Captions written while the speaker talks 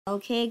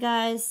Okay,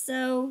 guys,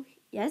 so,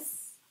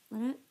 yes?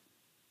 What?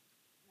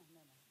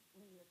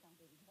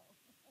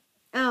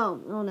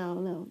 Oh,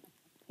 no.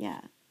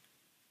 Yeah.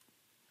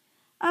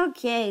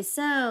 Okay,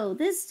 so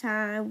this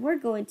time we're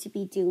going to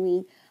be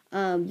doing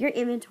your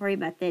inventory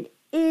method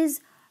is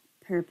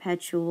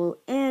perpetual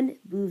and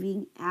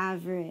moving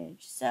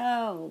average.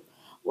 So,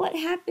 what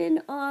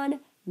happened on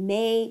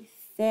May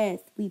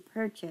 5th? We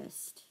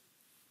purchased.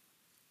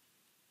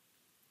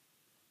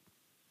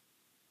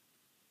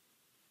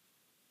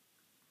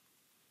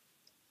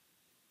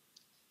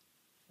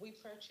 We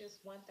purchased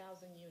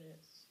 1,000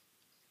 units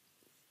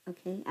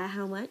Okay, at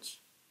how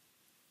much?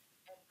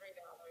 at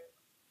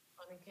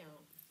 $3 on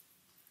account.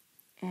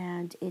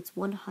 And it's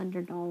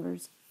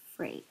 $100 At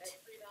freight. $3 on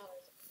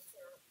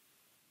account.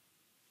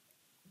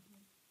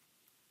 Mhm.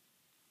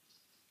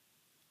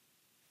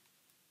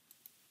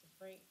 The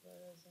freight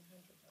was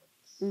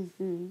 $100.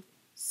 Mm-hmm.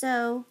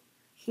 So,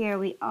 here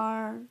we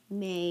are,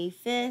 May That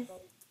 5th. goes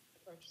to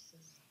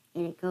purchases.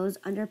 And it goes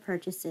under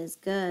purchases.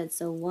 Good.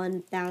 So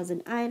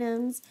 1,000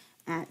 items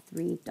at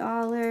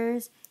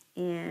 $3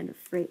 and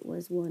freight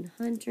was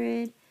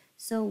 100.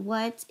 So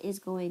what is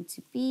going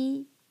to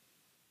be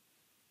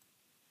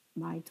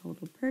my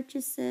total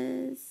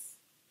purchases?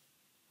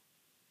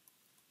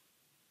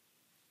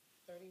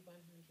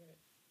 3,100.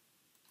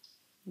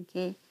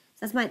 Okay.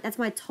 So that's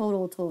my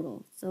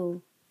total.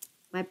 So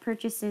my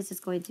purchases is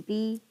going to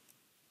be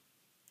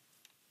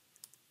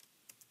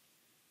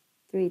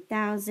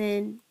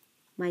 3,000.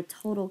 My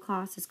total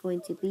cost is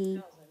going Oh, to be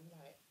 3,000,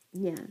 right.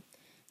 yeah.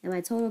 And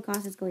my total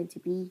cost is going to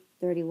be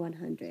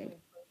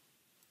 3,100.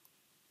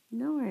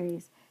 No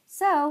worries.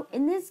 So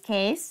in this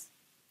case,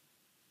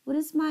 what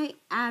is my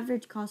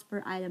average cost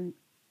per item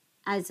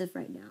as of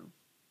right now?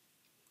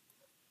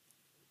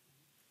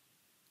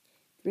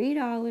 $3.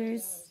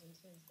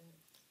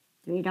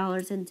 $3.10.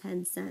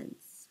 $3.10.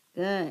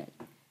 Good.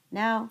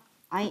 Now,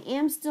 I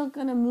am still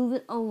going to move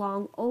it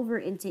along over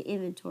into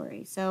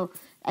inventory. So,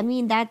 I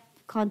mean, that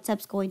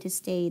concept's going to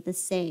stay the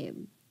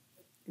same.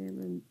 There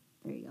you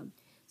go.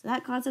 So,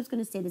 that concept's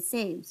going to stay the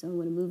same. So, I'm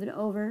going to move it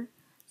over.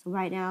 So,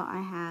 right now, I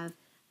have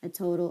a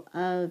total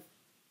of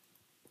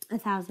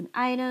 1,000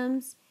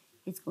 items.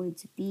 It's going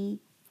to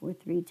be for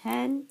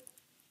 310.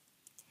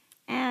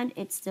 And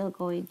it's still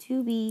going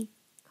to be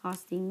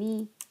costing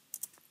me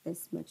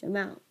this much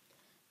amount.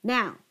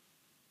 Now,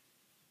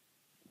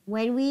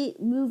 when we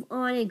move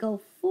on and go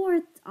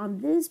forth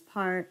on this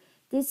part,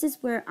 this is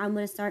where I'm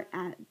going to start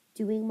at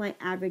doing my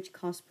average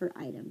cost per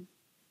item.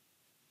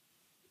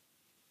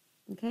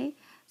 Okay,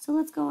 so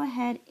let's go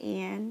ahead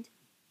and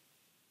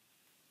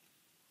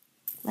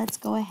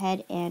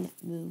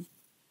move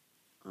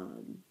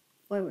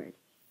forward.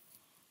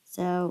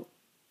 So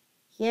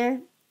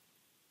here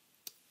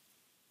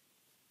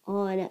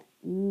on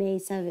May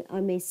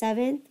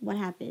 7th, what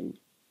happened?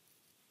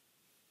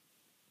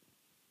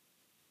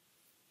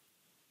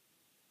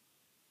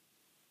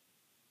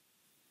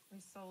 We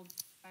sold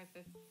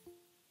 550.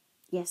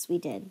 Yes, we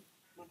did.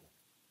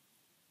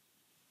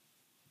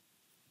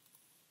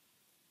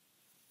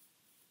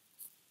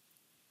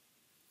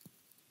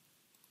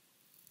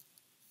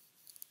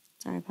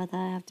 Sorry about that.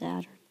 I have to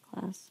add her in the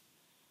class.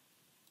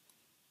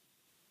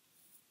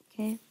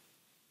 Okay.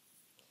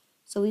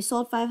 So we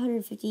sold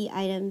 550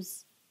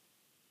 items,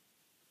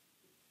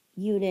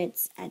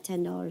 units at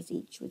 $10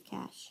 each with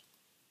cash.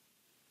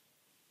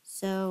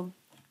 So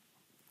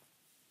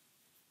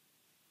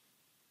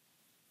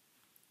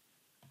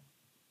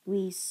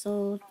we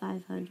sold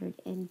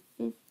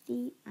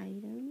 550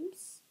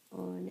 items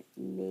on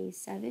May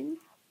 7th.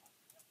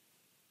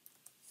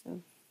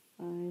 So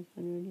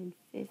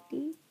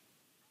 550.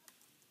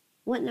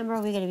 What number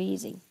are we going to be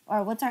using?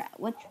 Or what's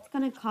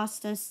going to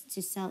cost us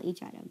to sell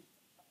each item?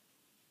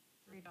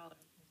 $3.10.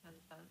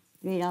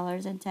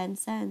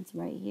 $3.10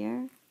 right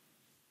here.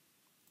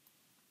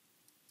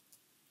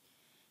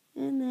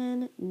 And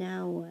then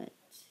now what?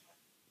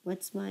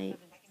 What's my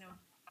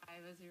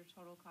 1705 is your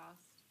total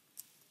cost.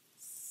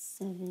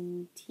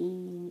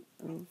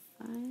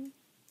 1705?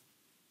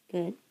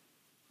 Good.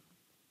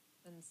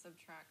 Then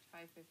subtract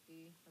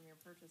 550 from your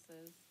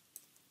purchases.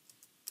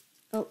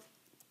 Oh,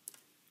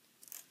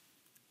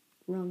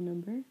 wrong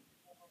number. I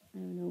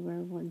don't know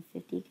where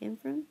 150 came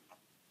from.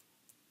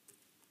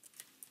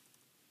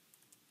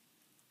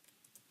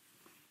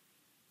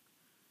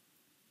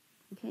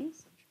 Okay.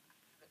 Subtract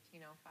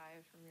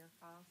 1705 from your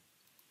cost.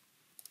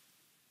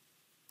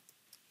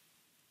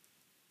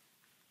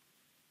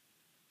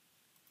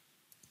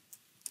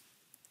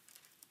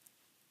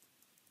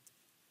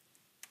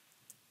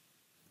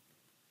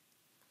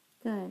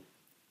 Good.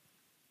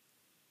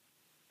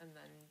 And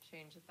then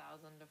change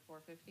 1,000 to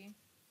 450.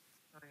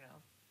 Or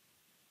no?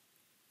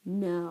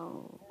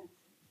 No.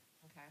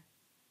 Okay.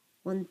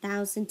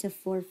 1,000 to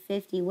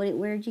 450.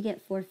 Where did you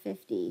get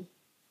 450?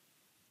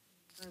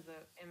 For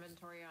the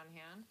inventory on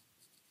hand.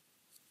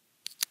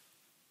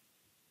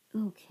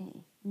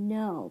 Okay.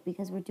 No,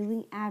 because we're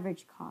doing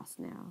average cost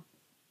now.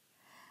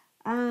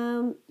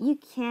 You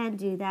can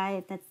do that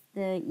if that's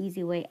the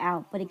easy way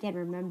out. But again,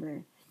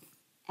 remember,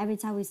 every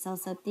time we sell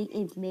something,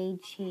 it may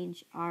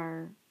change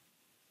our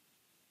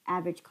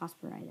average cost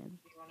per item.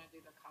 You want to do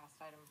the cost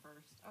item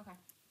first. Okay.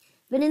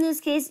 But in this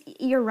case,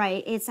 you're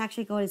right. It's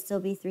actually going to still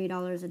be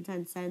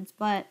 $3.10.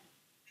 But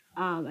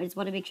I just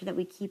want to make sure that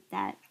we keep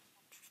that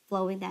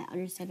flowing, that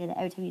understanding that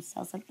every time you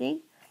sell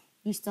something,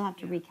 you still have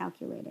to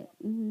recalculate it.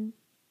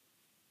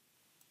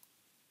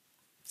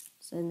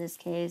 So in this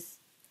case,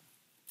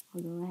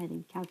 I'll go ahead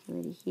and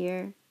calculate it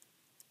here.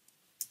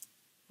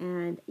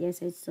 And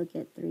yes, I still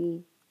get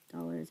 $3.10.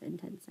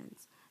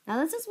 Now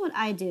this is what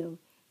I do.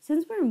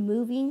 Since we're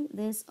moving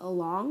this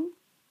along,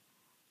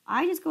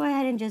 I just go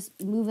ahead and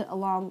just move it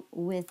along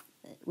with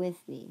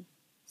me.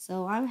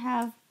 So I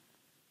have,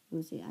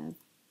 let's see, I have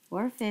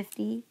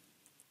 $4.50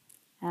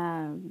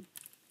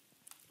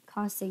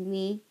 costing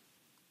me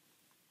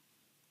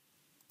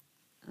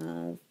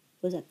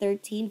was it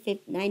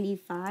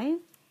 $13.95,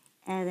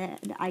 and then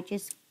I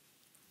just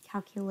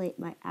calculate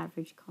my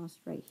average cost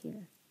right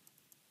here.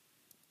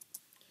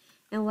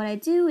 And what I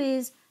do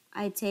is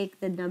I take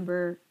the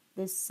number,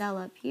 this cell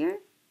up here,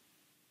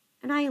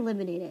 and I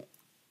eliminate it.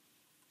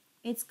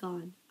 It's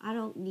gone. I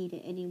don't need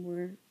it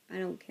anymore. I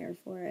don't care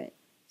for it.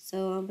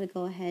 So I'm going to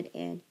go ahead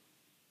and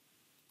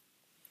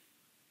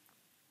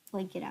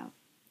blank it out.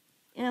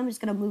 And I'm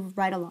just going to move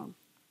right along.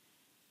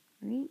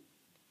 All right?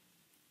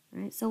 All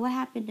right, so what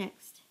happened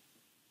next?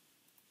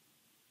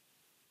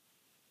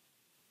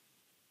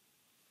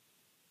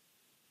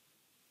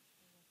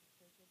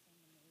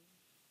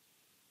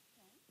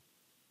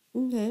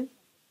 Okay.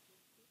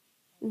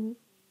 Mm-hmm.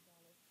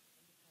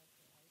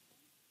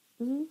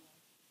 Mm-hmm.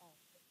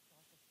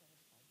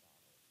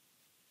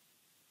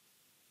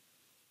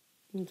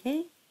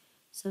 Okay.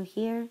 So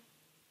here,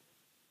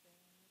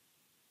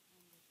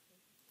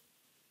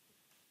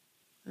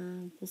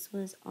 this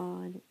was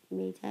on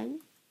May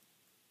 10th.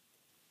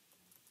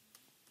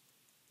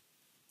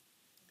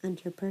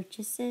 Under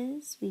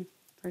purchases, we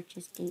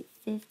purchased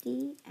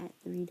 $8.50 at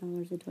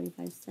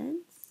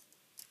 $3.25.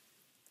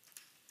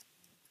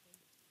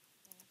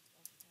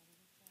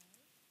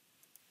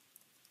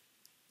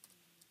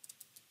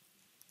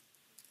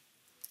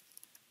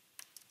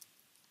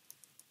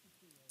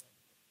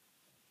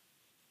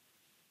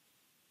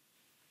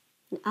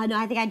 No,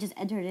 I think I just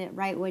entered it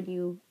right when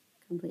you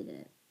completed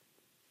it.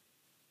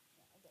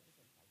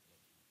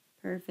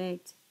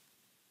 Perfect.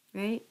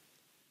 Right?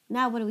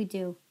 Now what do we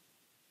do?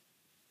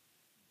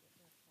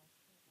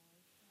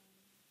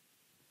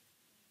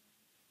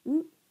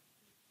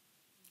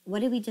 What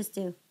did we just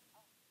do?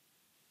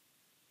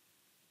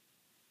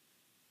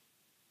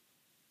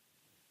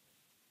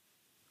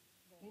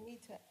 We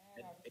need to add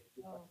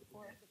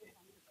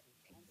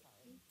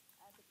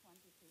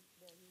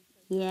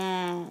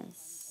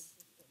Yes.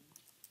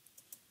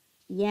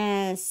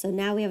 Yes. So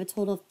now we have a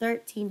total of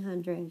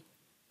 1,300.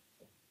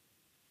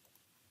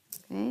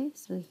 Okay,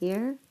 so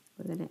here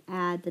we're going to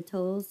add the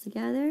totals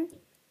together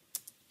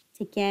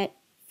to get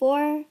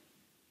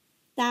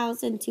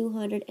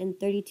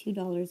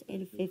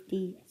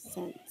 $4,232.50.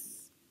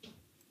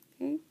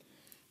 Okay,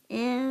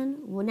 and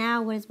well,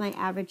 now what is my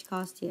average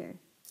cost here?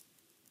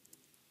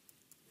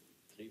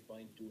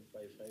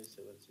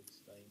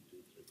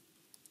 3.2557693.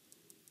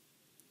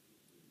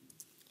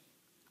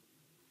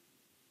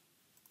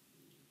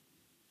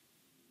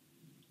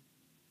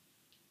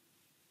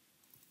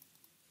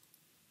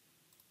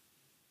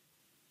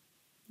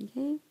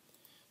 Okay,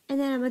 and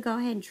then I'm going to go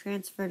ahead and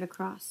transfer it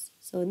across.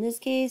 So in this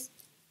case,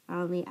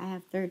 I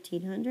have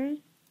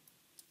 1,300,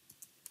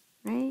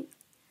 right?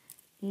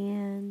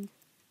 And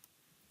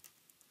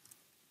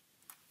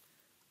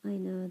I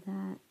know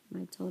that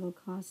my total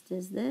cost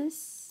is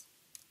this.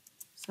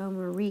 So I'm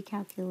going to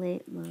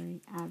recalculate my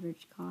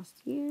average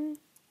cost here.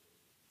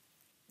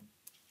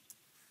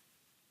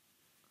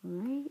 All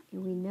right,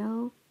 and we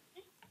know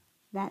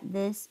that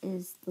this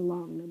is the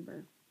long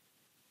number.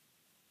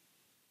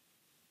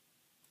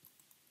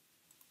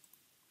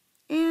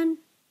 And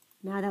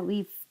now that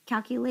we've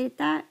calculated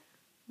that,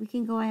 we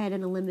can go ahead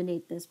and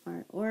eliminate this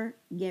part or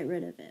get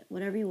rid of it,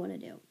 whatever you want to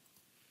do.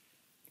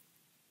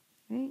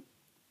 Right?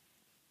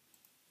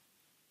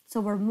 So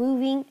we're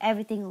moving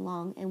everything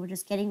along and we're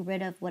just getting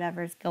rid of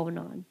whatever's going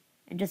on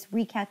and just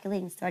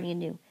recalculating, starting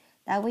anew.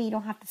 That way you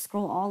don't have to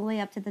scroll all the way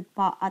up to the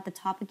at the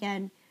top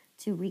again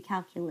to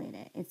recalculate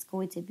it. It's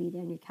going to be there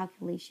and your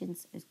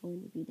calculations is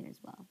going to be there as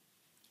well.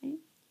 Okay?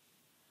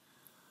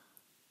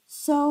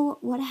 So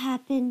what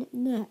happened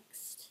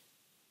next?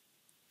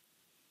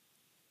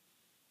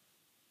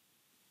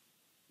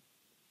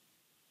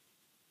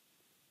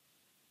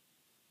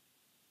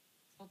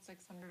 sold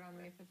 600 on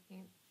May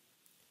 15th.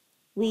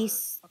 We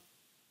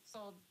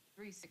sold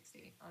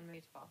 360 on May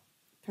 12th.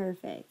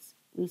 Perfect.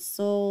 We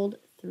sold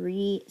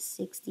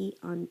 360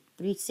 on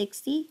May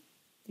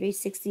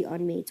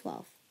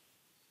 12th.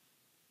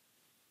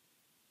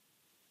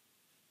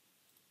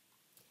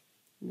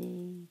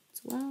 May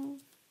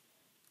 12th.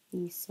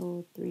 We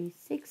sold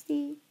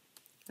 360.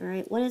 All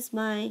right. What is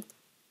my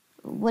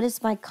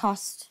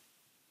cost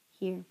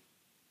here?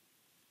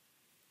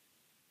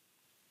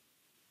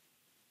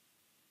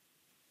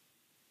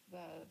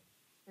 The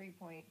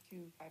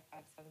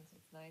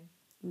 3.255769.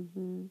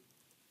 Mm-hmm.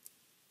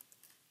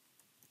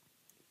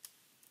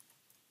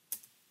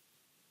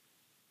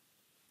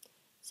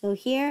 So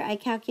here I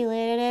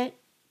calculated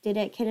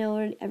it.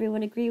 Can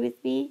everyone agree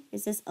with me?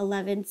 Is this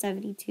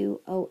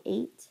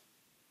 1172.08?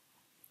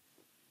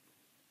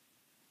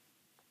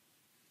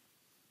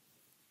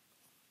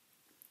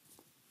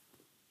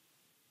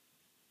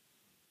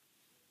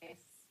 Yes.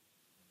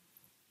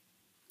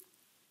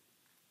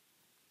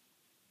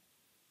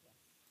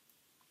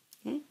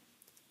 Okay.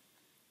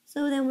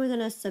 So then we're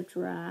gonna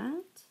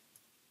subtract,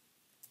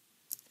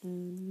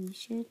 and we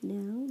should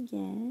now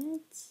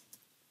get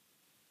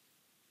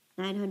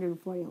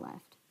 940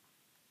 left.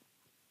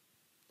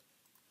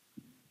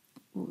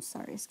 Oh,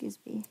 sorry, excuse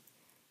me.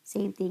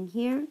 Same thing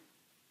here.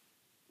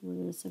 We're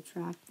gonna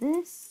subtract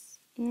this,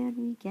 and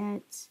we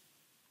get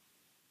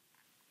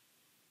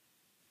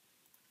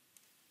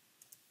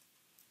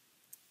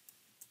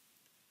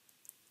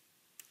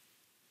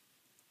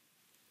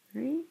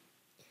 3.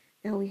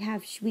 Now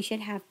we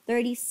should have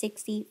 30,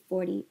 60,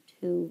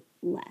 42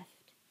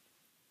 left.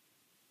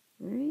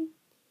 All right.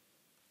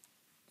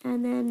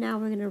 And then now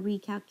we're going to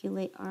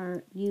recalculate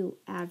our new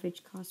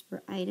average cost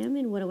per item.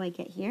 And what do I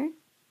get here?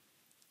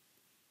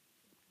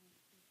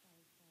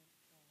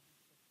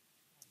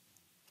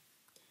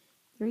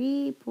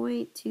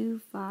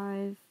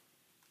 $3.25.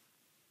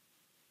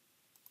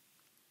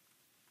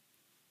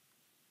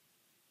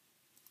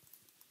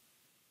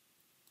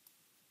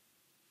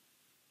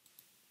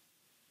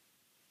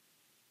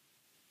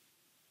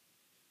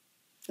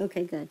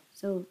 Okay, good.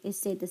 So it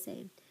stayed the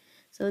same.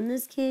 So in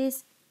this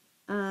case,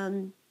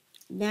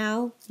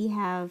 now we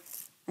have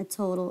a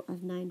total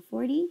of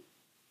 940.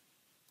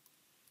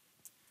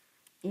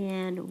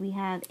 And we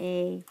have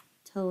a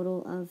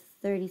total of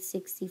 30,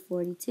 60,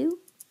 42.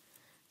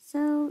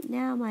 So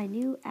now my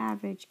new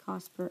average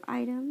cost per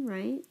item,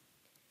 right?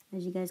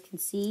 As you guys can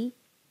see,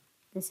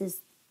 this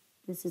is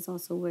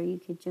also where you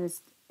could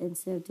just,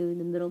 instead of doing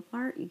the middle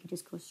part, you could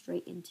just go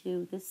straight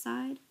into this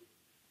side.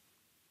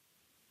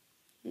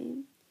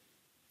 Okay.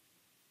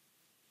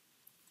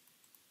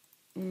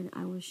 And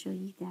I will show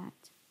you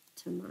that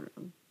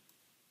tomorrow.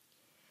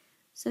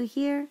 So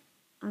here,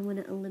 I'm going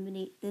to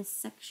eliminate this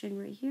section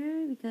right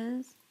here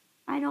because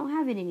I don't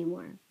have it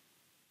anymore.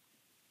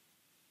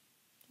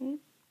 Okay.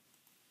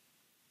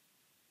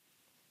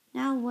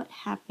 Now what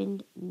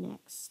happened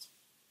next?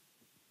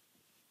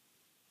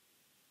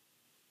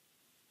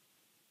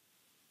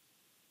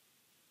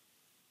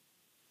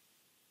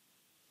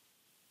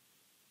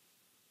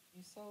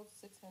 You sold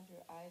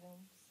 600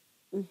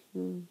 items.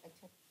 Mm-hmm.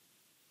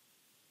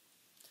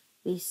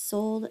 We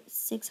sold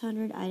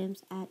 600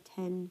 items at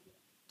 $10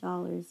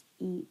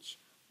 each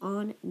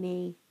on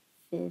May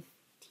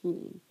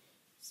 15.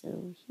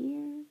 So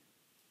here,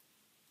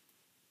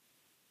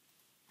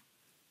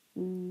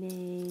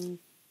 May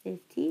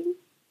 15.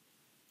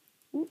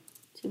 Ooh,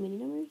 too many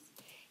numbers.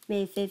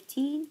 May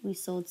 15, we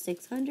sold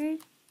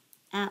 600.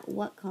 At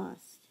what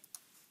cost?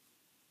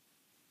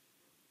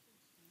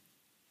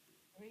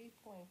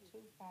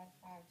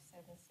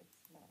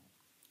 3.255769.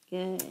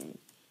 Good.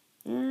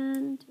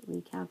 And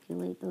we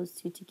calculate those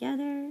two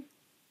together.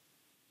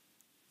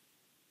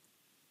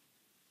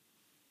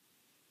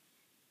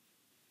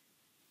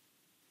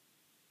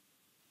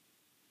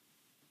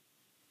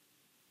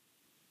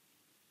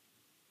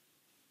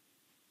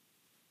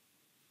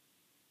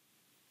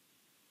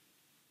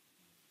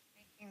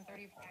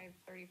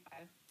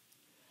 $35.35.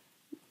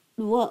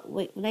 What?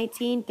 Wait,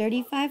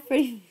 1935?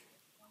 40?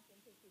 What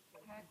the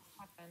heck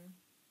happened?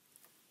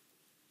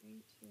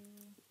 3, 2.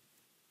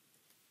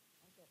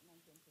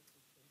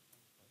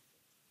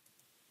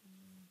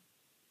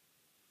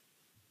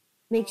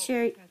 Make Oh,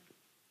 sure,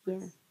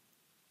 because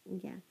yeah,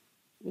 yeah.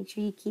 Make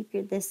sure you keep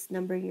this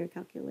number in your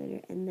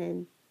calculator and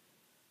then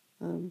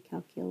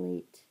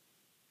calculate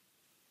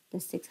the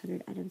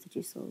 600 items that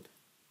you sold.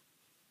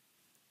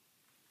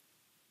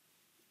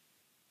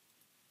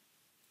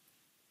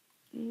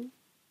 Okay.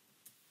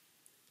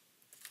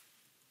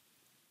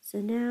 So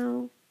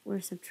now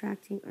we're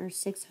subtracting our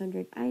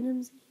 600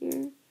 items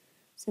here.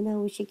 So now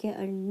we should get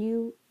a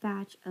new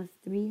batch of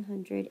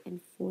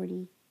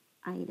 340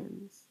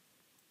 items.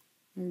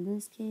 In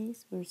this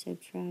case, we're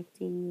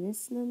subtracting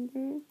this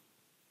number.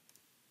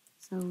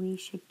 So we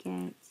should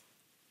get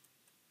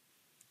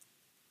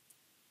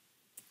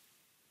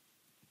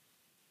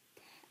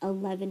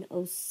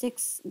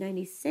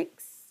 1106.96.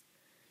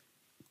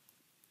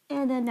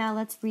 And then now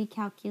let's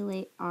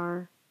recalculate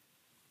our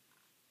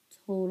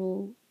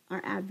total,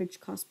 our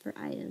average cost per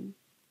item.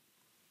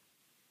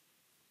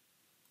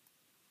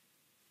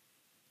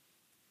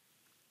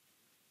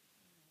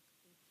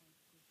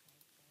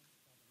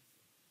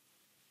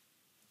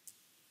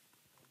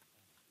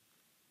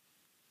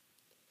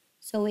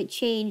 So it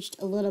changed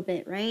a little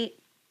bit, right?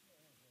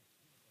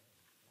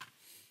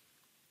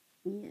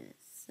 Yes,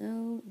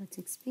 so let's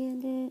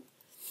expand it.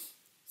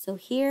 So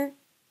here,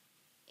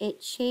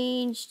 it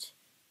changed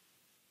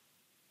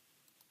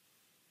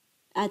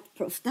at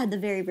the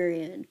very,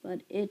 very end,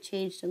 but it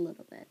changed a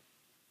little bit.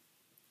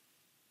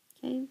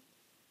 Okay,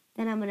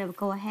 Then I'm going to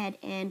go ahead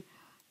and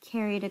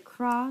carry it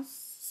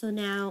across. So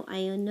now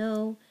I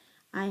know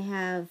I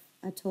have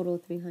a total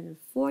of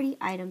 340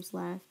 items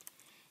left.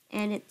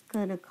 And it's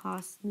going to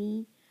cost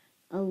me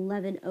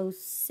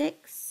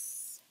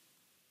 1106.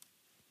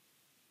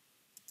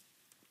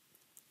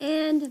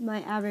 And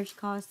my average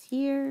cost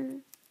here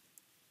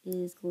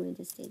is going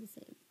to stay the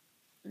same.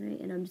 All right,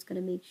 and I'm just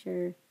going to make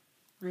sure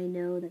I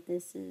know that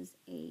this is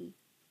a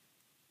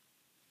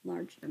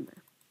large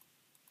number.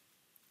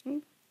 Okay,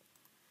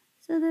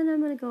 so then I'm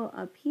going to go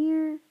up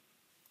here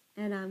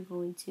and I'm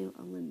going to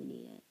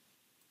eliminate it.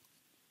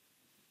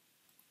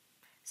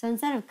 So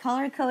instead of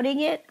color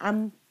coding it,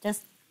 I'm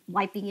just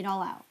wiping it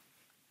all out.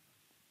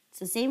 It's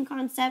the same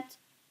concept,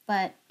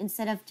 but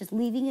instead of just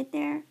leaving it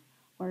there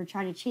or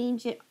trying to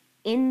change it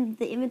in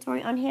the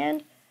inventory on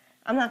hand,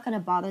 I'm not going to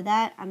bother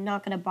that. I'm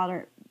not going to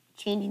bother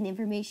changing the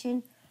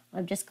information.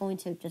 I'm just going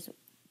to just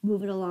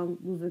move it along,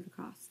 move it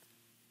across.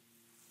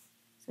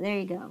 So there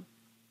you go.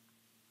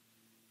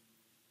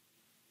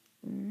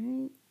 All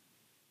right.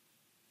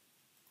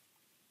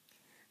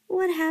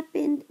 What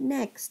happened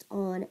next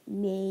on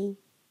May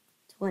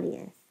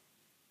 20th?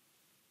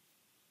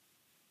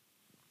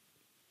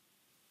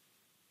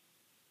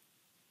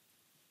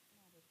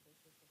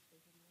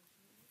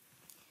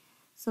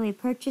 So we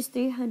purchased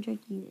 300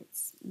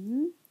 units.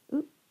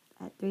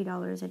 At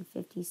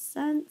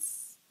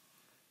 $3.50.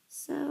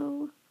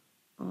 So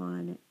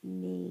on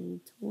May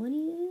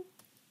 20th,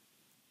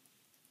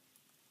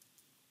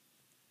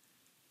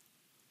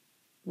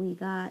 we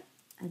got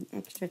an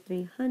extra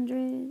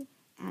 300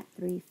 at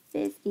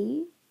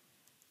 $3.50.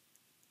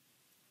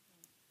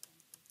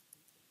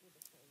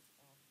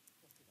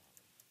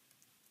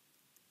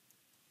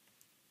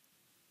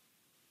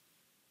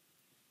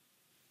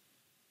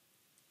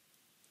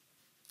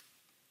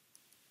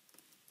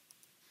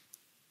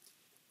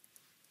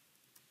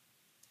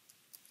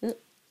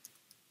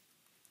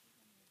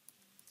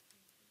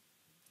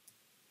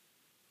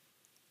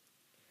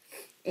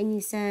 And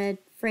you said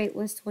freight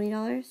was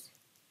 $20?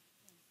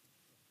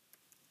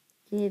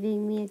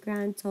 Giving me a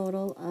grand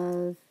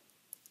total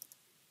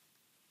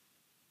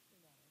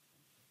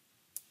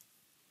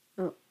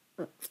of...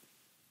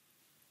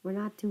 we're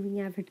not doing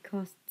average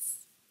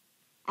costs.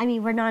 I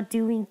mean, we're not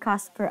doing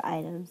cost per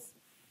items.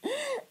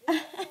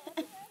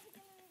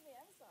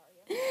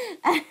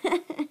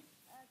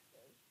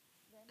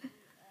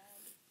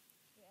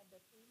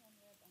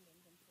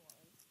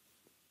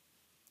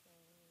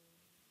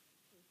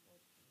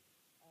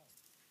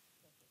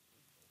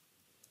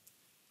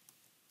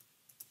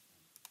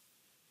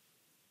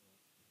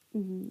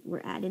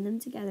 We're adding them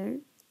together.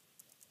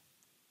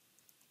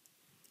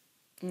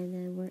 And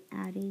then we're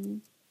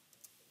adding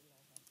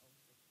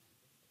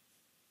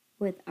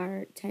with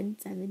our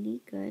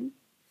 1070, good.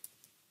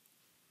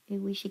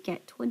 And we should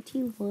get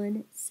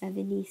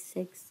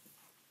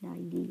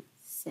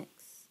 2176.96.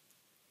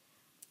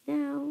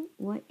 Now,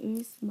 what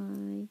is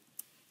my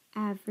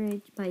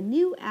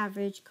new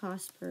average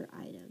cost per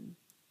item?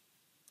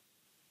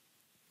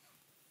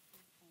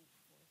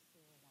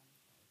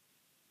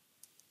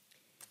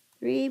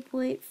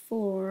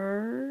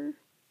 $3.40.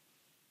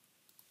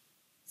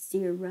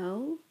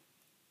 What?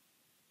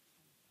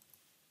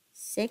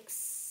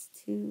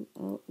 15,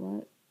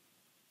 good.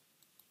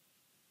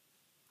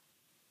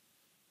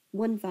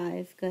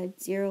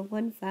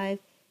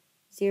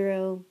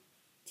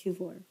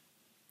 015024.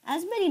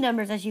 As many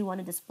numbers as you want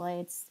to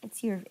display.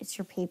 It's your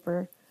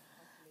paper.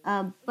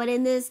 But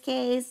in this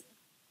case,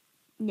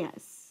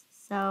 yes.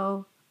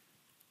 So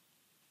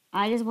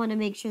I just want to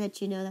make sure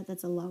that you know that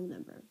that's a long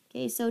number.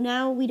 Okay, so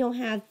now we don't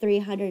have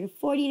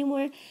 340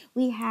 anymore.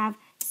 We have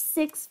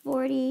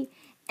 640,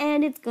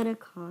 and it's gonna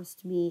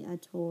cost me a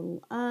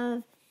total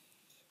of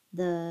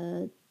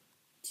the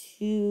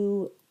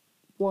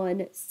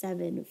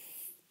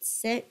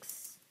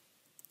 2176,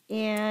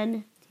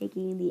 and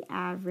taking the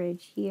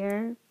average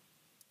here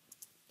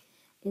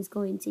is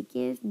going to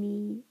give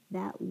me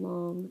that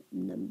long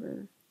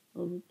number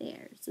over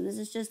there. So this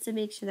is just to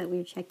make sure that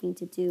we're checking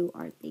to do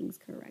our things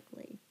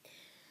correctly.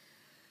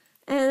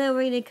 And then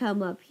we're going to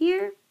come up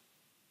here.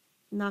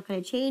 I'm not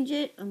going to change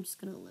it. I'm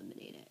just going to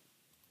eliminate it.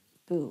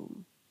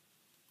 Boom.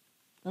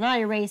 Well, not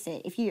erase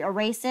it. If you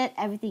erase it,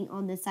 everything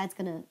on this side's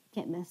going to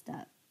get messed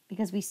up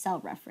because we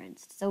cell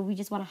referenced. So we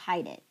just want to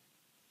hide it.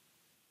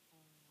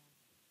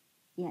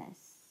 Yes.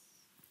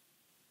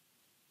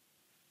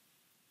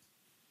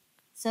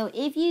 So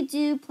if you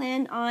do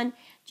plan on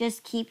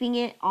just keeping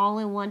it all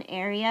in one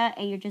area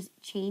and you're just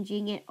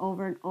changing it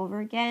over and over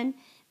again,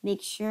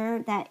 make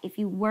sure that if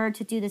you were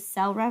to do the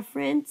cell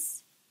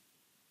reference,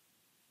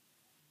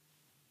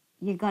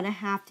 you're going to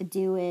have to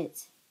do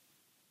it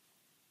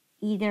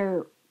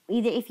either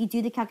if you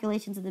do the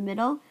calculations in the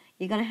middle,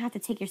 you're going to have to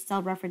take your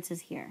cell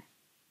references here.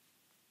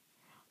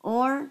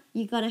 Or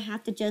you're going to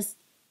have to just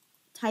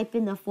type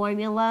in the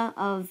formula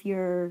of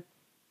your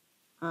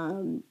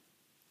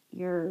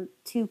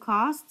two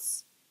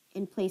costs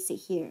and place it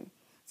here.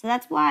 So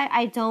that's why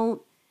I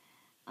don't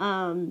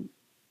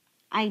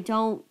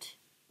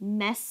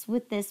mess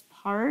with this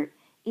part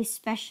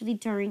especially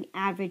during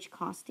average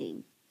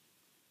costing,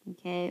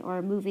 okay,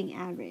 or moving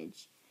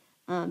average.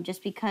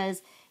 Just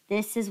because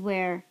this is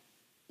where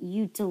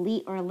you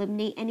delete or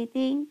eliminate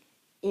anything,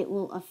 it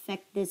will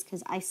affect this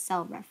because I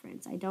cell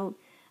reference. I don't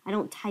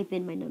type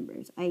in my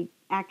numbers. I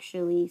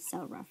actually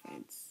cell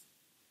reference.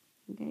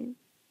 Okay.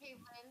 Hey,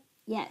 Lynn,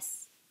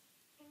 Yes.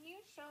 can you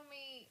show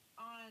me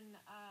on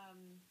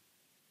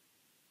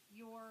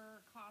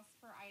your cost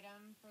per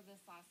item for this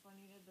last one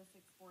you did, the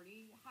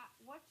 640?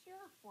 What's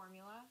your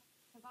formula?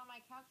 Because on my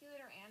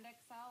calculator and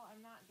Excel,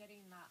 I'm not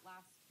getting that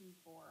last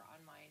 2-4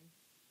 on mine.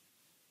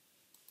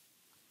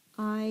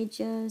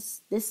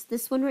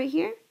 This one right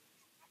here.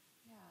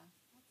 Yeah,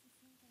 that's the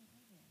same thing I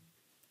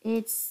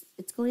did. It's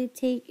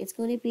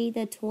going to be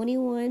the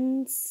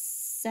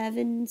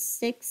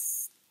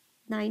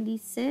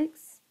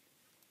 21,7696,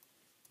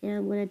 and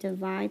I'm going to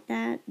divide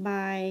that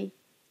by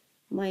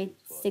my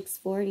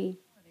 640.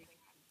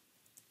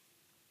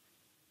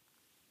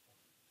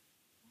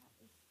 That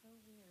is so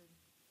weird.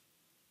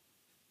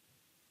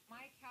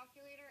 My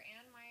calculator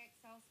and my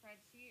Excel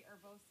spreadsheet are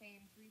both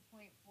saying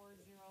 3.40150000.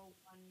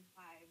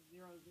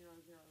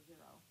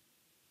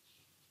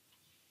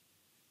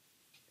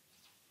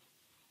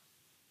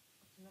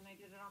 And then I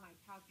did it on my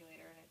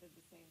calculator and it did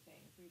the same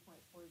thing,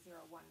 3.4015.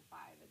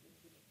 It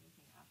didn't give me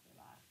anything after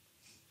that.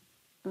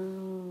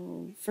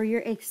 Oh, for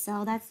your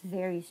Excel, that's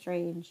very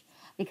strange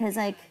because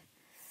like. And I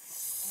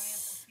have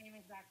the same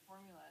exact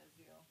formula as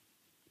you.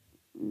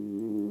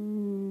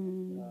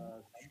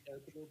 Some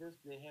calculators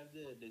they have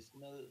the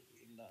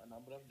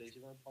number of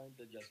decimal point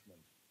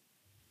adjustment.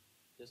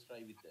 Just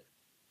try with that.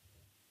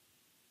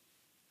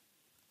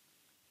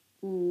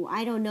 Ooh,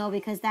 I don't know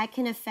because that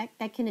can affect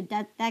that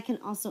can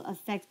also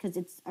affect because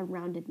it's a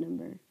rounded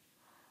number.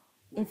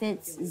 If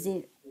it's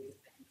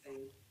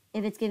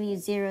if it's giving you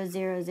 0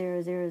 0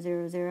 0 0 0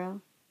 0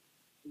 0,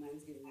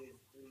 Mine's giving me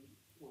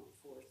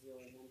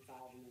 3.4015, and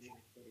then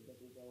that's it. It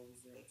doesn't go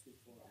 024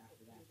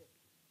 after that.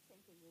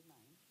 Same thing with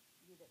mine.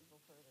 You didn't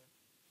go further.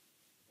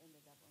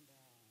 Ended up on the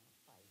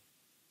 5,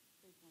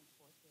 3.4015.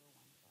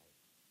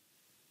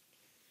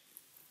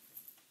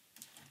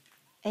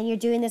 and you're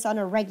doing this on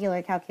a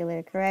regular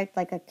calculator, correct?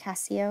 Like a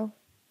Casio.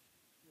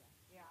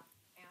 Yeah,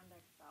 and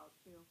Excel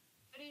too.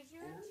 But is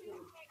your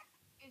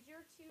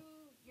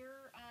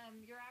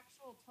your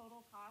actual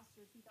total cost,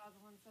 your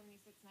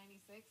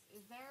 2,176.96,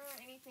 is there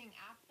anything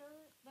after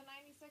the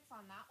 96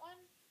 on that one?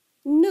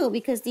 No,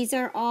 because these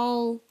are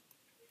all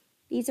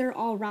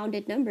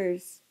rounded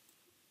numbers.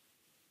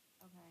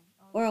 Okay.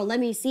 Or let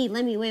me see.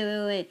 Let me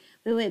wait.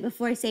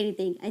 Before I say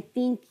anything, I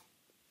think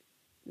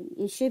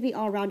it should be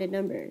all rounded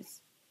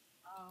numbers.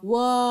 Oh.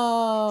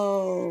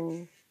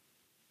 Whoa.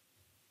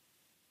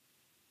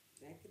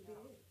 That could be it.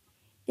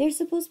 They're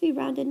supposed to be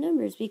rounded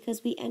numbers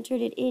because we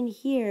entered it in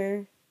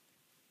here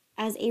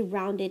as a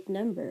rounded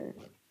number.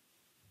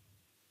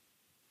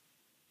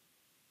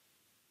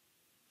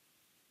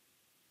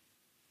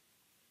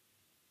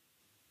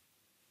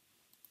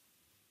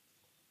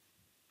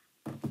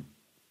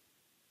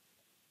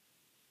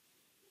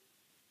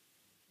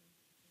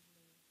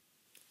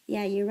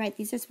 Yeah, you're right.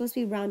 These are supposed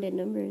to be rounded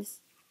numbers.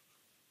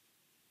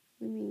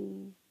 Let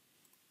me.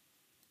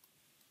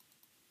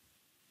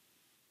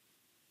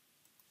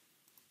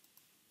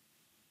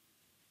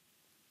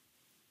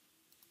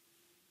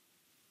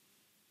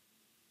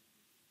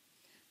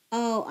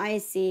 Oh, I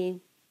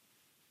see.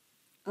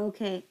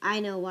 Okay,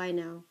 I know why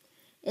now.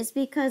 It's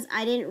because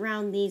I didn't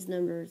round these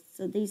numbers.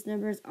 So these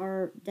numbers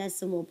are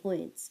decimal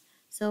points.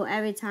 So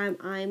every time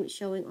I'm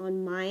showing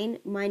on mine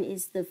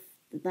is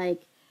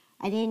like,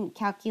 I didn't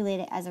calculate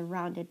it as a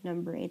rounded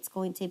number. It's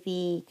going to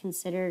be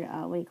considered,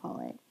 what do you call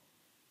it?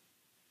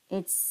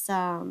 It's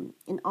an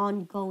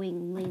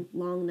ongoing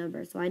long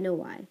number, so I know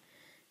why.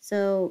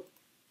 So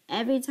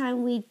every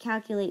time we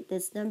calculate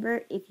this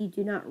number, if you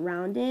do not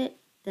round it,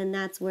 then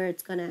that's where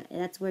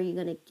you're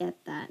gonna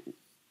get that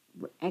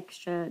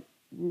extra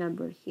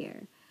number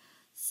here.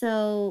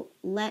 So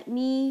let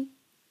me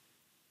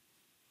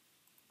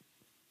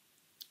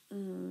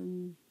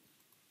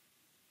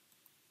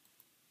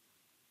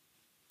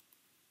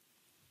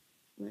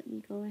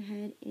go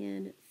ahead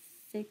and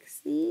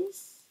fix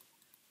these.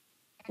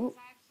 Because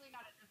I actually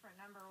got a different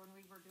number when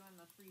we were doing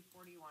the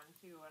 341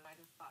 too, and I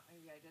just thought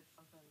maybe I did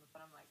something,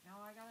 but I'm like, no,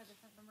 I got a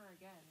different number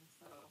again.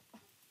 So.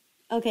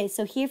 Okay,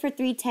 so here for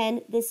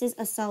 310, this is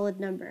a solid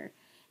number.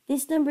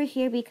 This number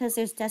here, because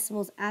there's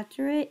decimals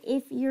after it,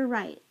 if you're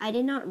right, I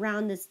did not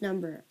round this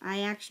number.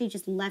 I actually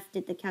just left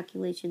the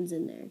calculations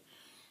in there.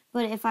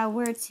 But if I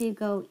were to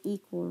go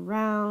equal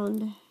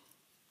round,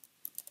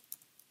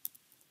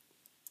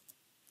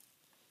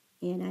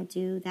 and I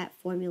do that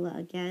formula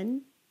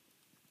again,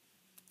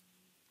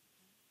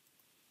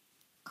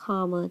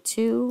 comma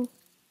 2,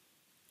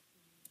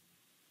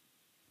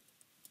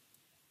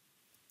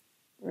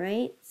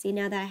 right? See,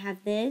 now that I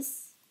have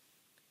this,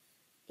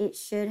 it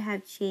should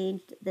have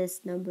changed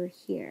this number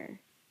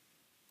here.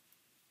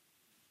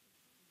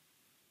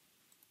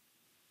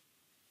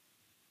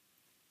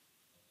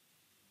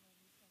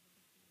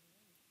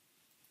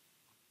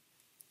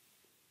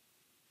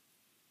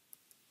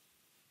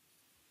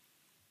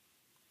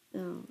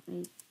 wow.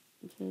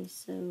 Okay,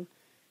 so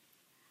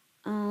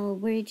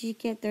where did you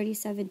get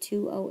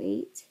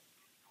 37,208?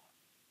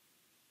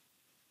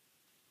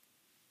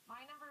 My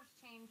numbers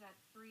change at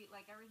 3,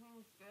 like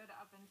everything's good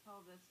up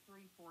until this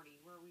 340,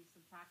 where we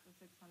subtract the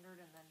 600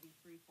 and then do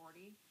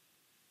 340.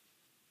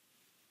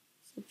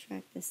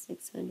 Subtract the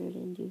 600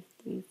 and do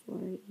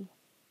 340.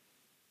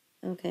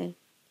 Okay.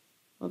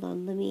 Hold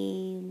on, let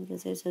me go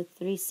there. So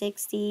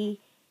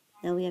 360.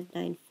 Now we have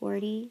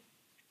 940.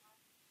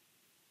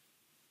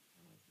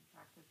 And we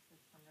subtracted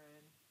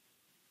 600,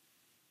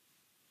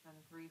 then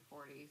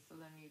 340. So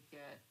then you'd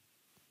get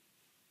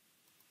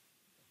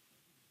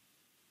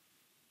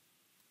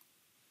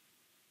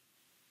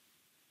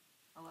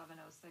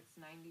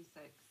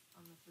 1106.96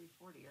 on the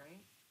 340,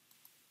 right?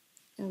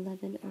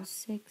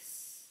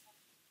 1106.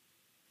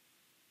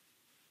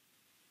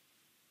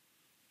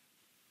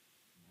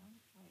 No,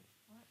 wait,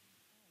 what?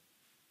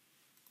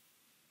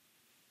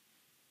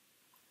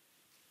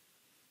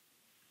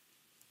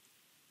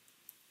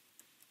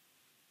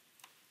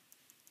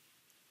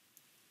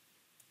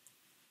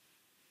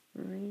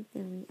 All right,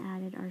 then we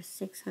added our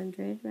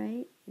 600,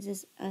 right? Is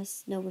this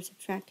us? No, we're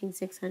subtracting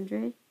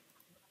 600.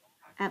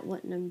 At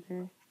what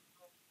number?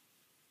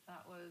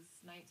 That was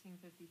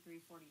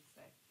 1953.46.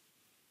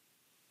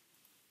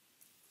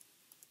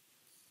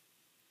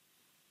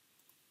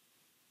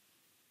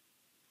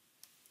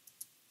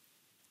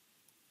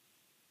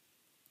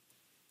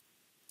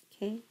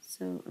 Okay,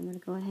 so I'm going to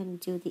go ahead and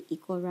do the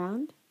equal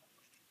round.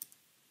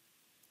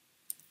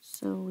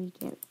 So we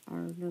get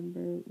our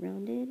number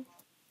rounded.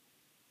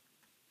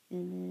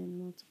 And then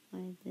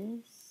multiply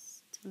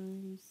this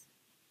times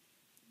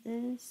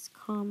this,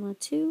 comma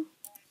 2.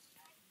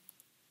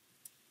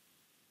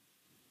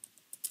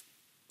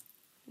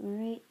 All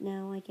right,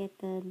 now I get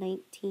the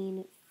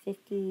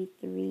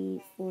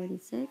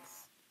 1953.46.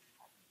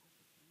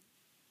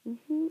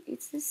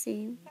 It's the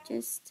same,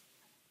 just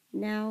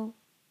now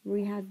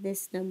we have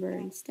this number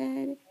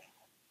instead.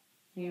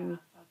 Yeah,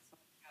 that's what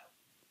I got.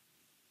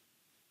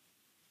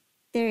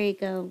 There you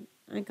go.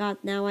 I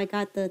got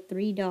the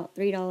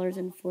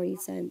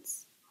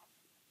 $3.40.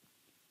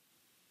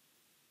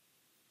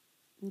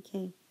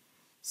 Okay.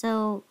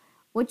 So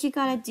what you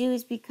gotta do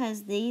is,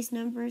 because these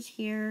numbers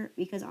here,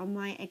 because on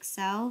my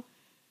Excel,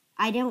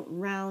 I don't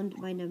round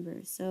my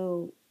numbers.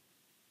 So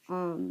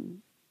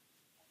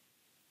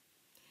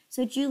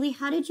Julie,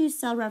 how did you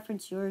cell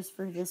reference yours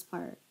for this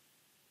part?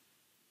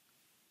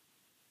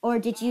 Or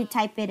did you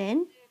type it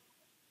in?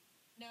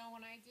 No,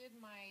 when I did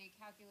my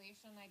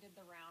calculation, I did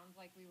the round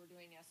like we were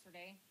doing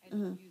yesterday. I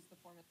didn't use the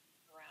formula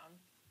for the round.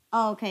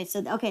 Oh, okay.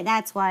 So okay,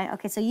 that's why.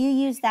 Okay, so you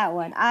used that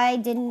one. I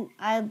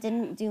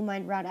didn't do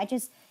mine round. I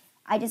just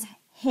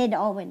hid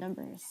all my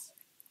numbers.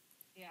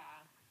 Yeah.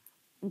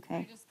 Okay.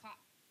 I just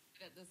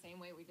did it the same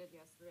way we did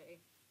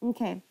yesterday.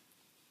 Okay.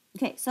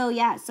 Okay, so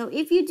yeah, so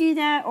if you do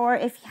that, or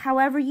if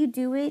however you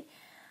do it,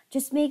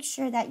 just make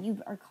sure that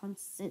you are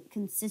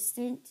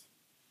consistent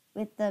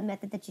with the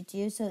method that you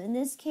do. So in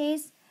this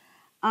case,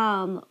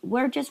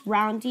 we're just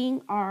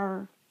rounding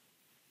our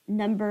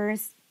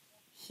numbers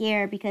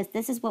here because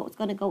this is what's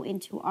going to go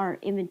into our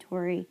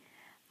inventory,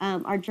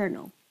 our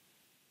journal.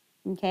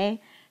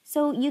 Okay,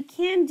 so you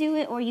can do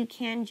it, or you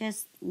can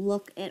just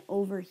look it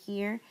over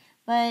here,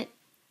 but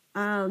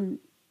I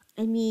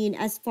mean,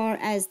 as far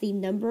as the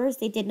numbers,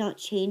 they did not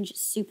change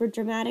super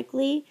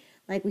dramatically.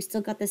 Like, we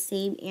still got the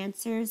same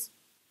answers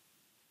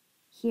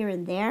here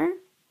and there.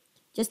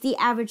 Just the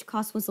average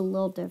cost was a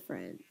little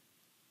different.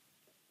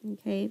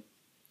 Okay.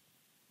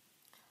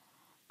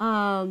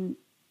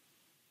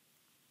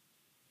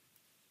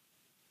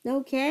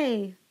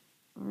 Okay.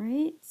 All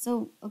right.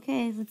 So,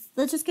 okay,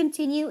 let's just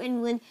continue,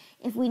 and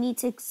if we need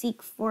to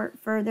seek for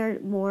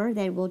further more,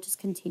 then we'll just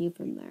continue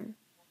from there.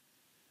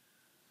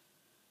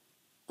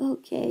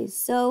 Okay,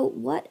 so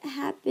what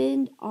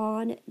happened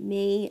on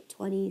May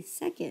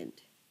 22nd?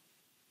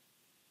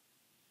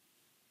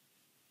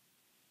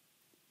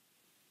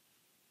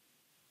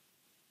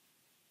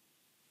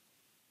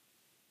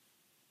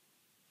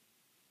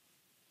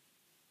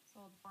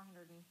 Sold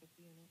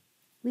 450 units.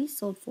 We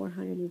sold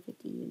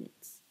 450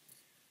 units.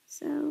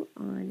 So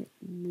on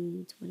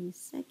May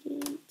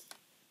 22nd,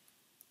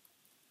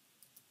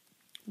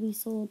 we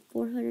sold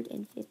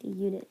 450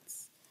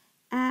 units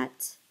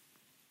at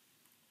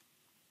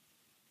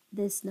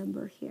this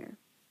number here.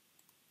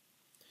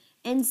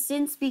 And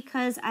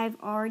because I've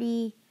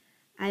already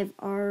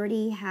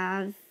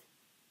have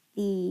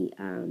the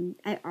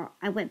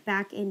I went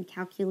back and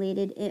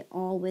calculated it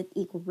all with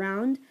equal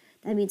round.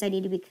 That means I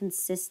need to be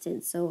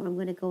consistent. So I'm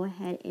going to go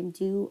ahead and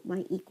do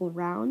my equal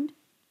round.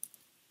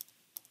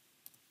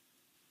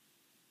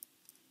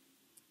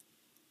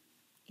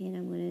 And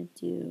I'm going to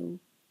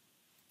do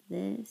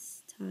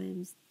this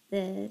times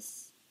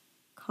this,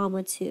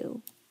 comma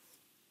 2.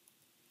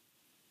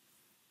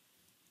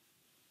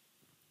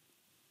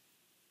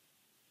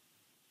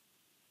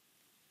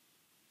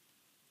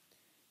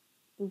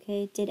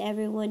 Okay, did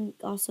everyone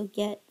also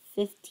get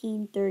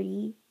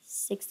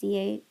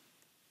 1530.68?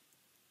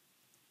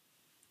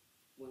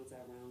 Once I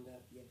round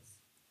up, yes.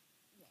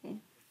 Okay.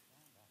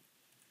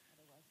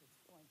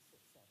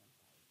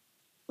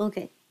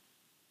 Okay.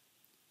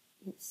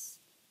 Yes.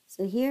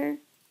 So here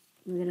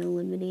we're going to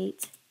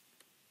eliminate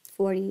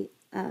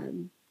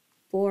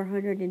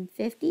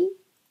 450.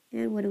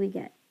 And what do we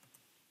get?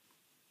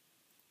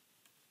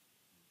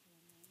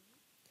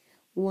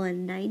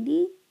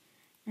 190.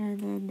 And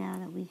then now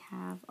that we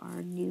have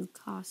our new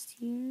cost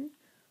here,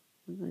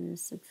 we're going to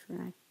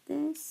subtract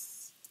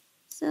this.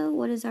 So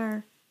what is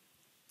our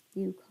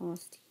new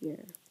cost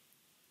here?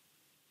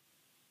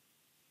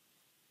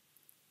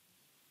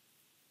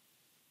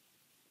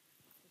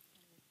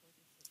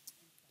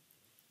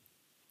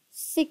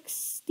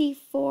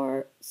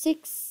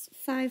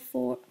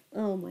 654.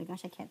 Oh my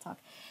gosh, I can't talk.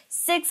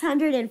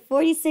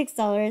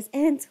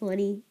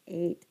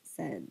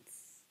 $646.28.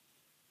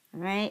 All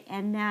right,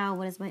 and now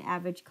what is my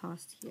average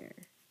cost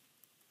here?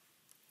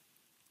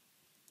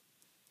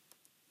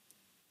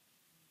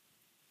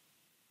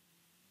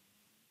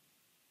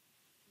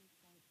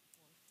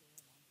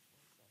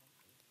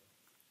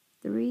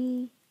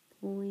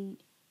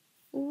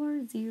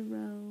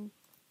 $3.40.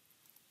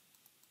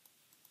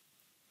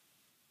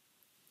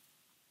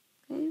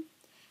 Okay,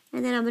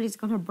 and then I'm just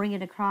gonna bring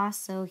it across.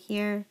 So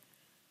here,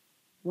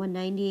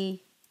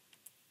 190,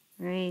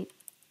 right?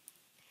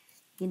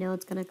 You know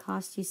it's gonna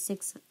cost you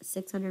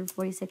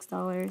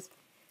 $646.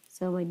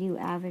 So my new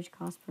average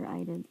cost per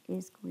item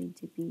is going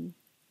to be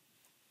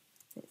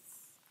this.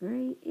 All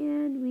right,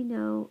 and we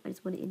know, I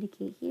just want to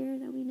indicate here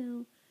that we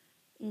know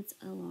it's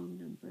a long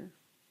number.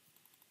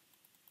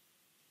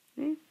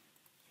 Okay,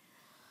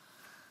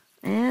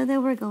 and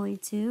then we're going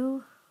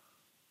to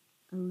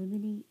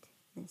eliminate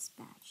this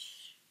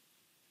batch.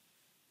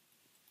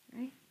 All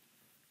right.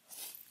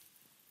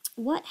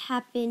 What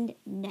happened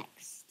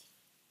next?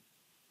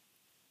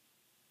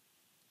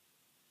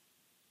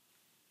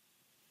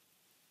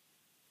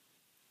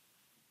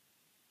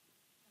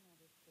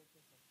 Another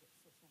purchase of $640,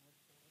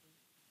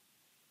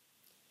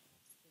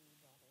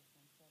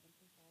 $3.75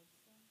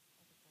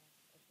 at a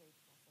cost, a trade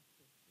cost of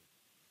 50.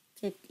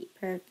 50.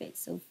 Perfect.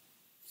 So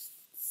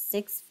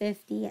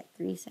 650 at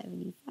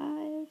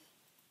 375.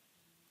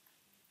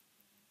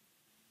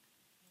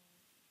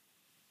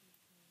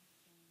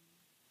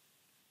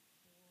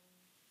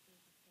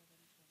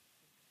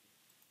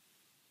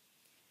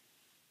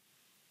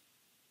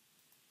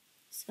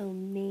 So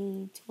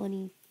May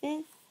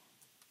 25th,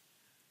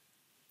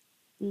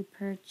 we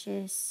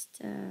purchased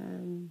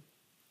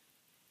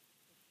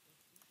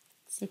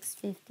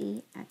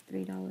 650 at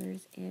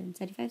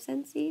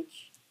 $3.75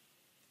 each.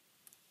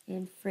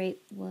 And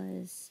freight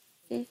was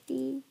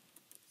 50.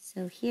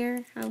 So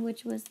here, how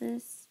much was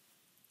this?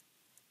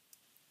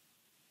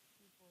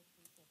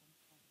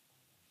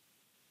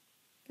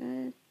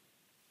 Good.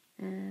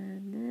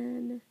 And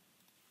then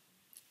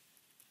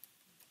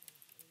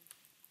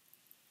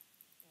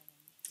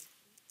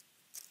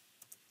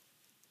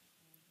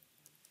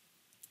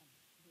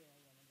Here I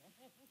am again.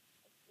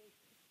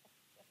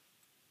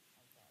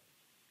 I'm sorry.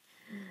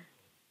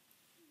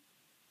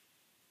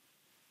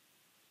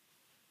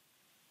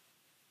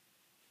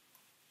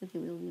 okay,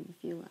 we only have a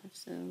few left,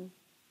 so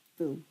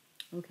boom.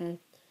 Okay.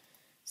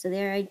 So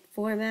there I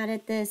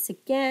formatted this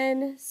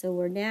again. So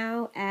we're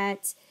now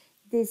at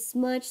this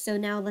much. So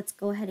now let's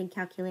go ahead and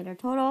calculate our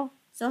total.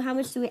 So how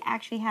much do we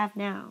actually have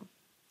now?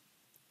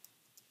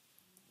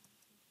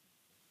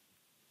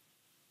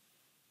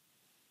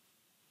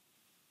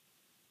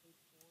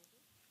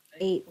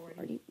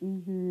 840.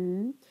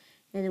 Mm-hmm.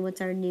 And then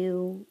what's our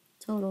new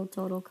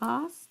total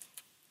cost?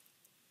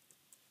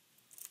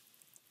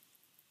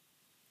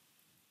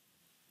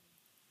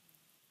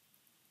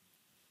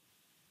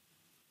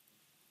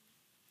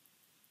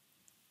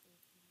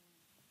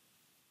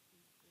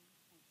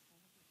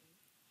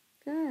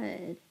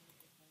 Good.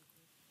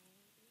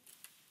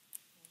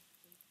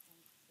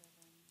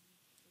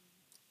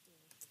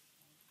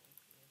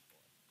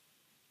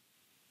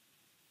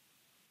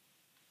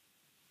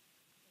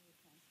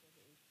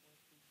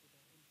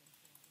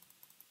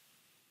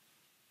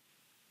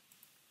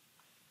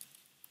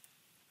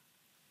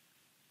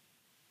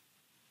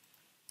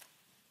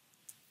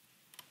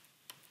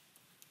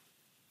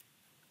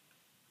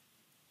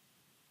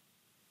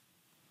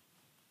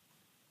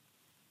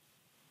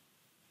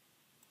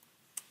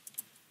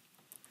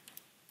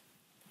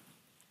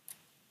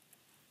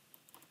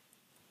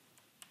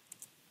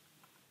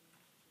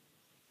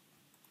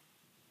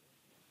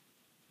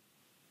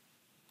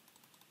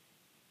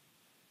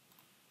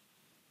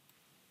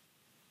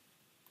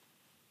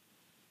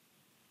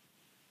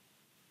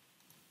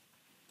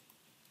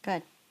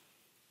 Good.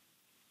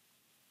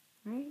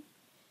 All right.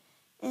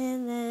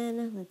 And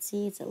then let's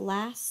see, it's at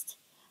last.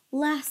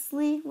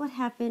 Lastly, what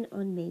happened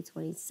on May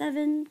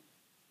 27?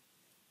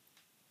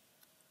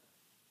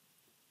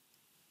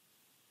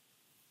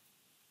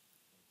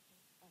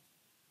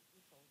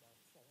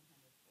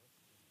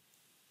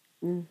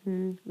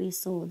 We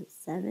sold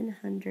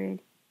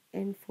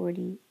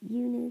 740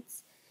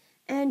 units.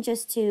 And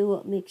just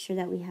to make sure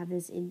that we have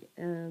this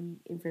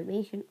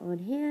information on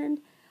hand,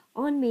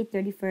 on May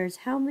 31st,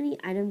 how many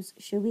items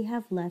should we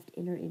have left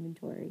in our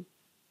inventory?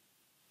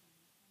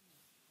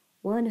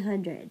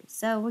 100.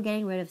 So we're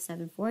getting rid of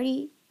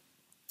 740.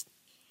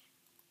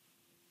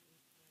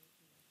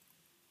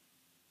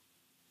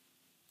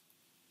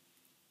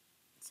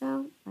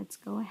 So let's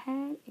go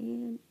ahead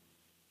and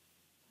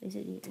place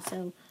it here.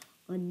 So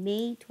on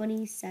May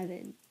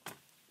 27,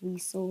 we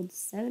sold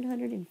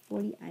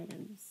 740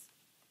 items.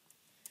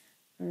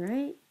 All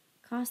right,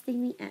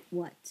 costing me at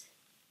what?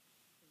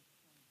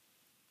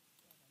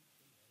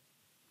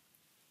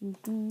 And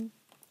then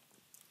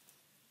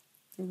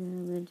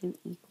I'm going to do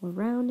equal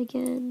round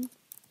again.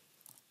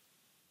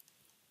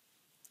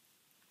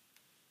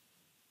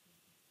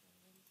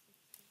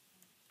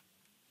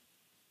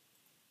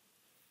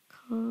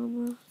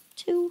 Comma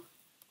 2.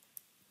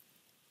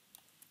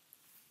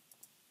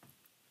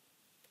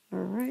 All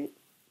right,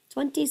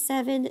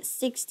 27,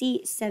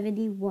 60,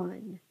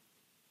 71.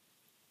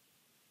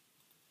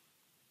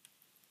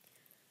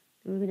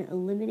 And we're going to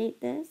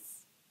eliminate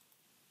this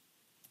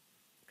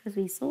because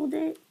we sold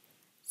it.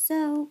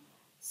 So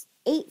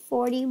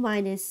 840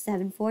 minus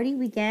 740,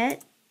 we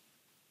get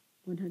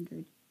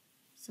 100.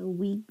 So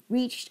we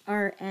reached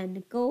our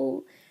end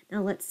goal.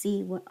 Now let's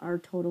see what our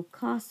total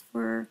costs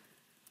for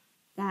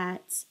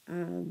that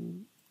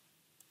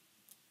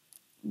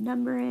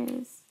number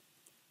is.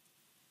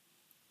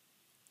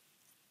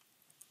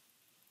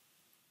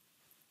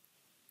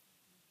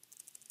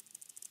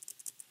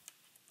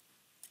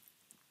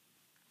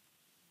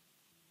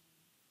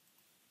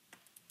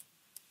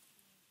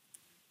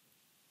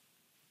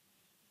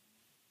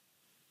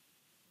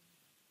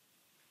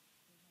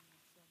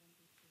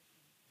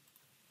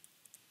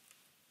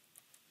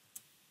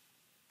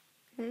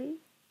 Okay,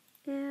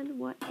 and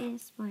what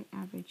is my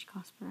average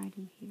cost per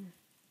item here?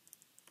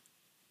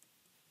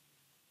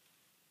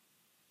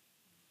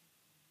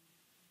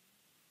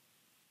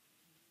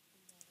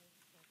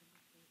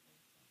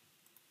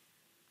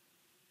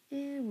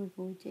 And we're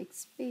going to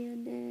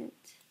expand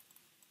it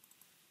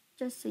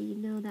just so you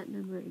know that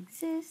number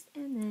exists,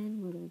 and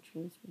then we're going to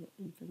transfer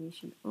the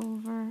information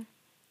over.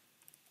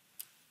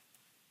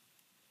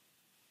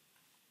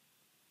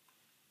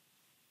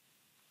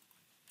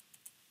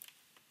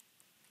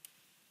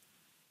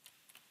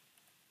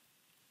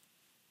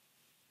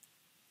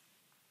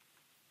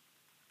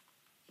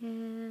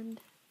 And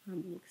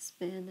I'm going to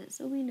expand that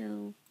so we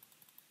know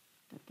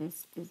that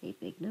this is a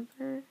big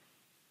number,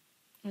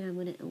 and I'm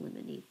going to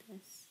eliminate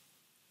this.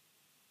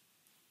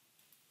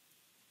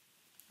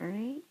 All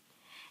right.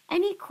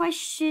 Any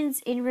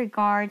questions in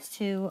regards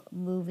to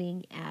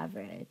moving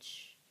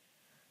average?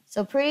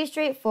 So pretty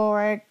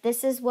straightforward.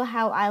 This is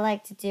how I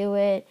like to do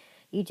it.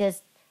 You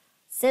just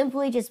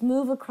simply just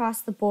move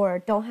across the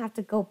board. Don't have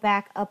to go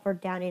back, up, or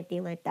down,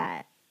 anything like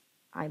that.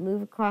 I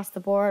move across the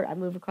board, I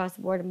move across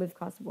the board, I move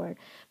across the board.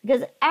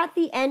 Because at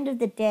the end of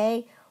the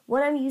day,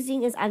 what I'm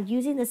using is I'm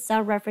using the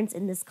cell reference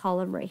in this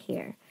column right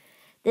here.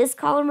 This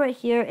column right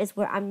here is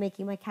where I'm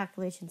making my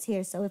calculations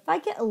here. So if I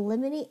can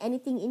eliminate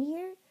anything in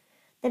here,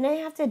 then I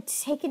have to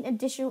take an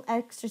additional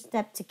extra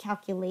step to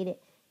calculate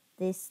it,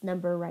 this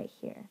number right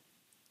here.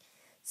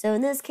 So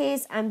in this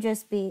case,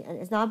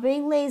 it's not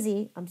being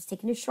lazy, I'm just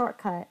taking a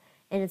shortcut.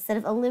 And instead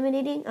of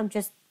eliminating, I'm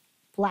just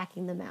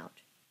blacking them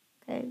out,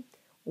 okay?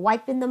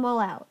 Wiping them all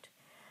out.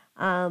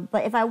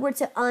 But if I were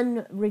to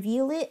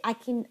unreveal it, I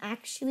can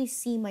actually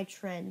see my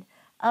trend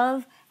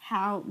of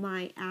how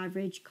my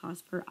average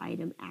cost per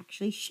item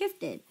actually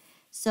shifted.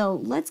 So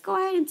let's go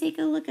ahead and take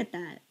a look at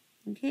that,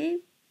 okay?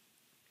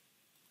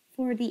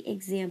 For the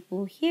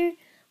example here,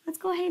 let's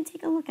go ahead and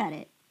take a look at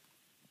it.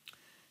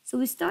 So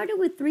we started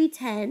with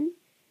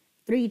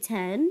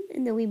 310,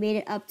 and then we made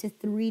it up to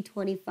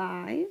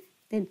 325,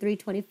 then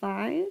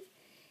 325,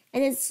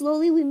 and then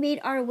slowly we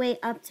made our way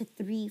up to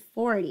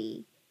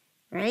 340,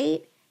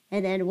 right?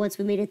 And then once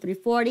we made it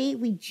 340,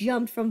 we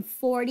jumped from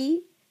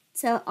 40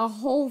 to a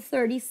whole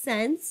 30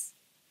 cents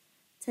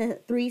to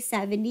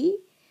 370.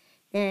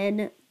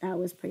 Then that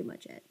was pretty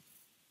much it,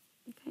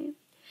 okay?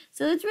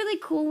 So it's really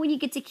cool when you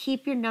get to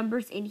keep your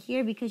numbers in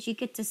here because you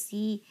get to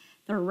see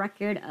the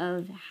record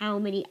of how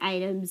many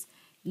items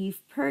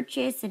you've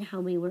purchased and how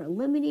many were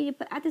eliminated.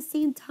 But at the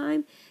same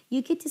time,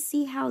 you get to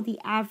see how the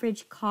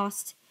average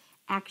cost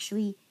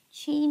actually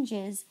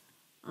changes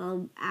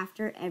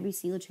after every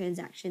single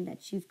transaction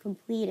that you've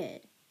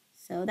completed.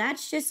 So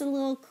that's just a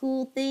little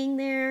cool thing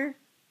there.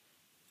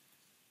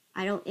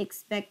 I don't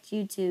expect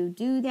you to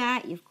do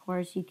that. Of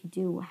course, you can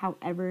do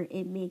however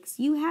it makes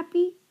you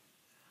happy.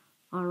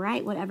 All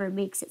right, whatever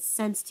makes it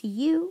sense to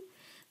you.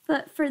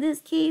 But for this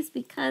case,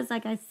 because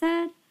like I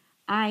said,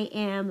 I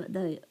am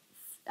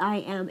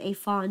a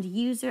fond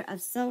user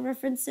of cell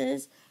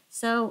references,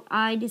 so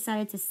I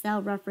decided to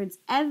cell reference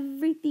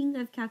everything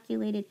I've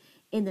calculated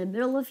in the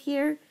middle of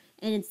here,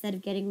 and instead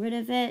of getting rid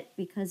of it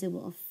because it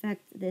will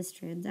affect this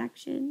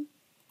transaction,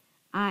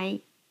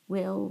 I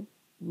will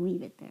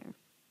leave it there.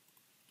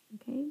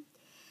 Okay.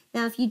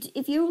 Now,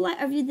 if you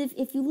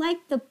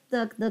like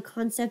the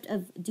concept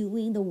of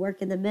doing the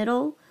work in the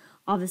middle,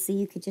 obviously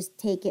you could just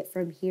take it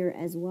from here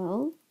as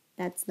well.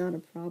 That's not a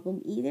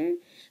problem either.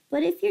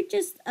 But if you're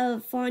just a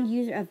fond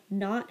user of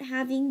not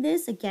having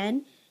this,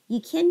 again, you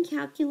can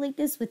calculate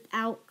this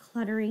without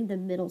cluttering the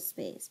middle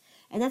space.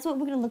 And that's what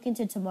we're going to look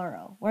into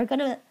tomorrow. We're going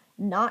to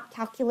not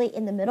calculate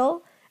in the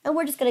middle, and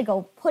we're just going to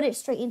go put it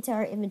straight into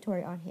our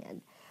inventory on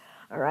hand.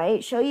 All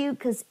right, show you,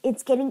 because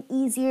it's getting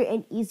easier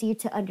and easier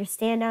to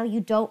understand now.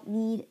 You don't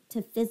need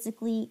to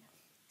physically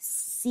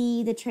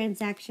see the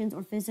transactions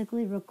or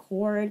physically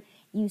record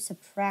you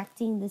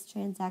subtracting this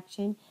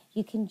transaction.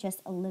 You can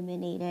just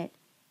eliminate it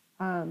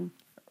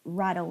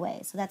right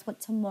away. So that's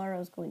what tomorrow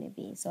is going to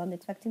be. So I'm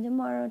expecting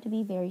tomorrow to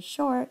be very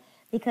short,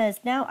 because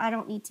now I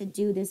don't need to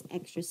do this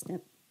extra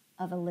step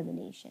of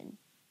elimination.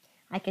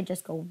 I can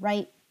just go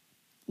right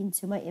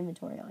into my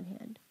inventory on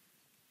hand.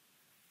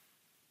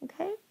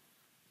 Okay?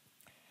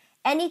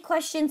 Any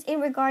questions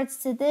in regards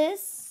to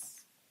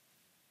this?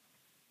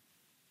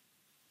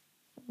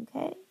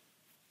 Okay.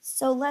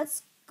 So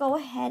let's go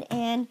ahead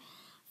and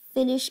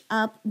finish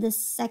up the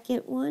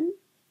second one.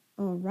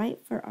 All right,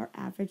 for our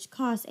average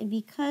cost. And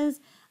because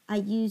I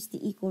used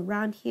the equal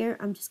round here,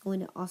 I'm just going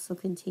to also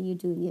continue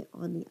doing it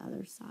on the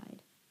other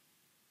side.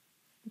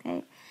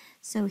 Okay,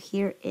 so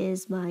here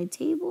is my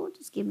table.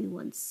 Just give me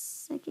 1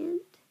 second.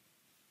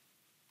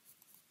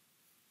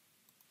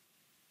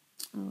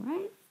 All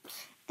right,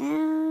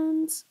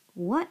 and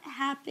what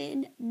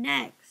happened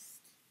next?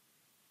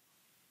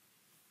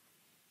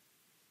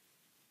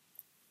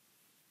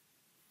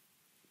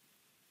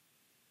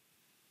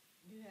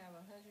 You have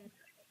 100.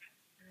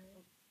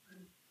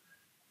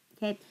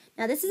 Okay,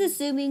 now this is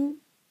assuming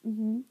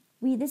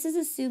this is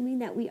assuming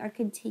that we are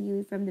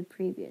continuing from the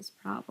previous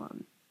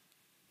problem.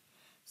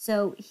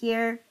 So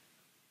here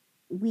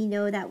we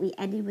know that we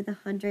ended with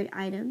 100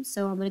 items.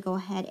 So I'm going to go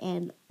ahead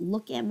and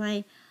look at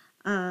my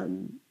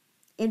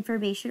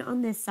information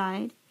on this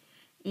side,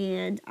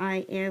 and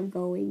I am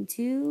going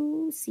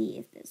to see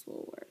if this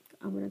will work.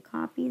 I'm going to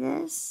copy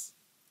this,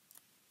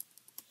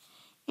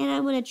 and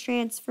I'm going to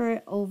transfer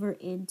it over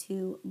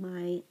into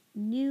my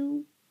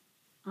new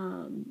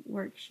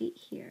worksheet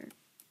here.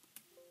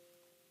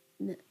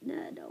 No,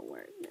 don't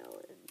work.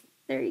 No,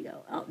 there you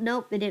go. Oh,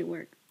 nope, it didn't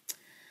work.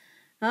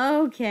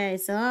 Okay,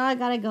 so I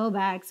gotta go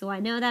back. So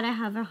I know that I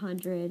have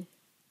 100.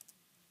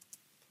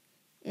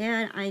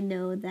 And I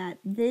know that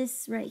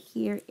this right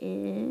here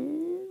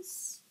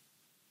is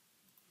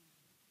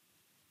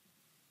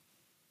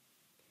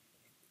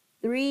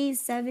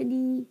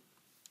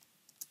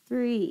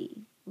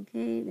 373.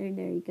 Okay, there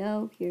you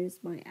go. Here's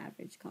my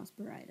average cost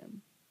per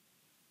item.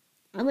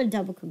 I'm gonna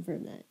double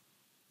confirm that.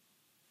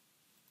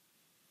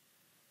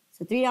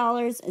 So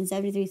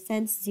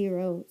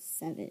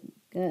 $3.73.07.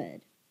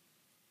 Good.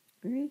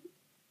 All right,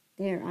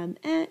 there I'm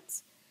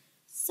at.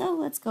 So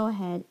let's go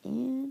ahead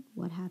and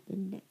what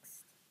happened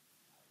next?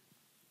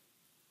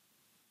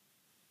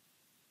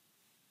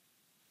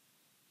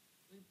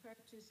 We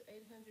purchased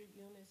 800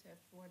 units at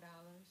 $4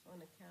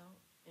 on account,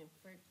 and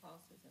freight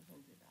cost is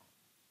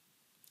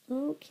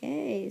 $100.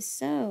 Okay,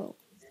 so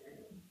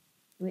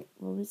wait,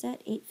 what was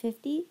that?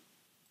 850?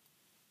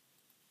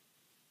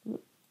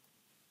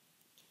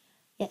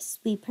 Yes,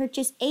 we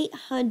purchased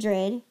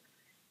 800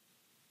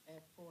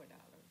 At $4.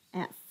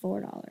 at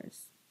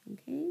 $4.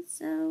 Okay,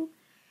 so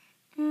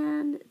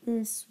and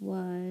this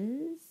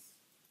was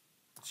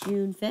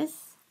June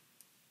 5th.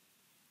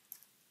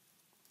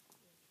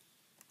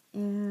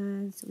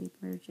 And so we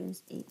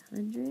purchased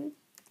 800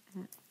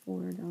 at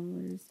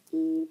 $4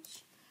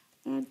 each,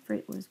 and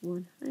freight was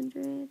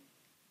 100.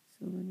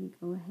 So let me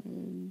go ahead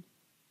and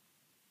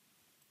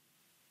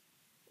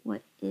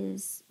what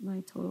is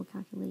my total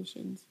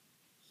calculations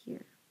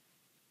here?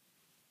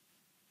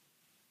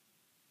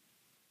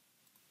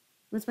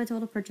 What's my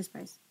total purchase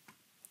price?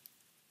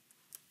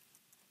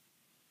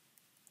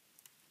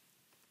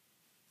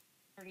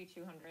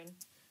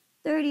 $3,200.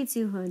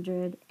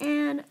 3,200,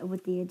 and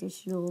with the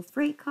additional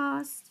freight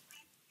cost,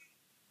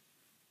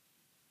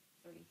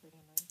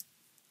 3,300.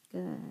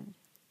 good.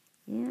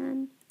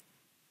 And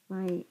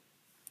my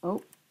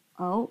oh,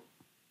 I'm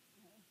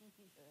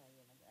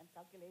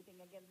calculating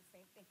again the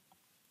same thing.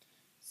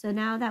 so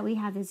now that we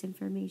have this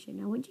information,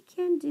 now what you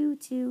can do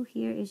too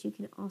here is you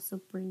can also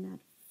bring that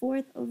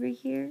forth over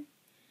here.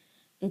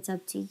 It's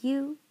up to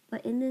you,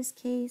 but in this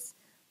case,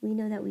 we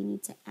know that we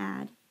need to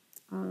add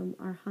our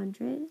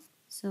 100.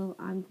 So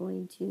I'm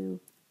going to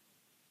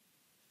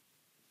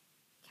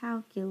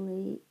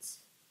calculate,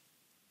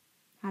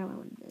 how do I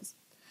want this?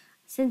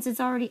 Since it's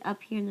already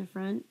up here in the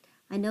front,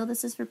 I know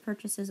this is for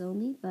purchases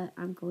only, but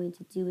I'm going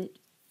to do it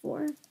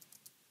for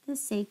the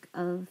sake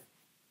of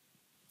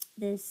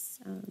this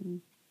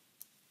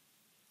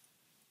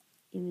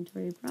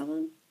inventory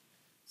problem.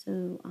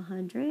 So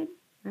 100,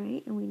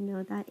 right? And we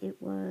know that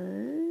it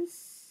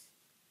was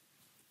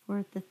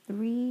for the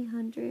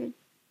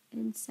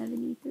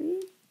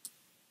 373.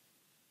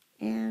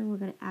 And we're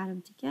going to add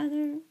them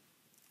together.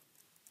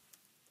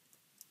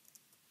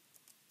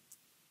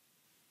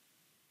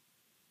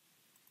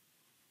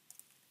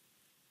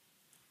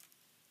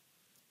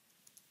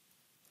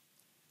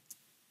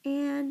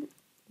 And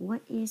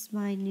what is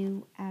my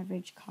new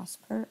average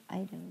cost per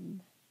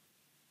item?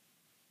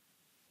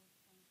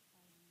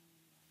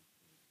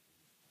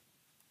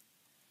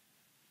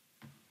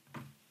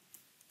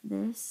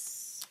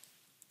 This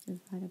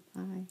divided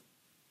by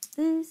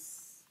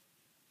this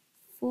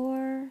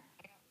for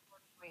I got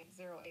 4.0811889. I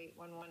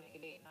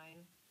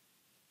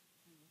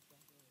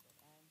miscalculated.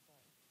 I'm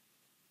sorry.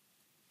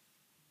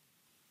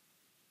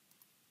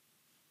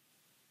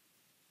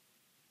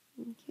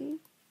 okay.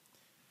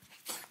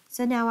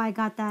 So now I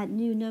got that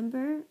new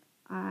number.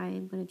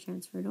 I'm going to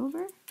transfer it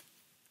over.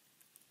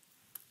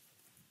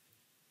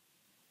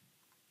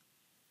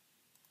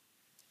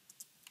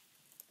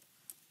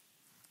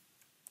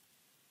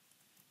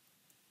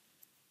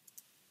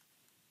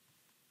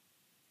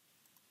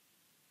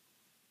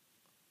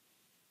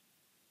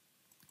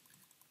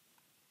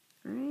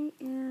 All right,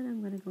 and I'm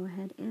going to go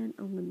ahead and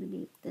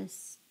eliminate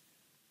this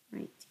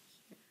right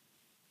here.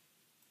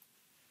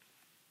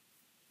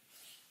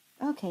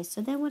 Okay,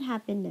 so then what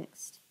happened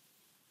next?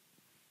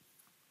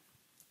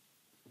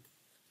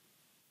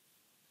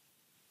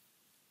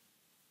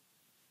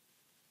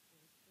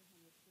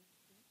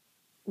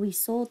 We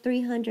sold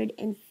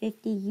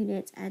 350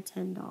 units at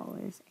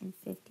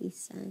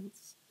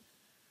 $10.50.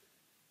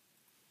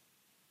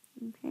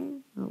 Okay,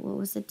 well, what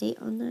was the date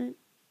on that?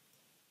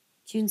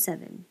 June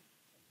 7.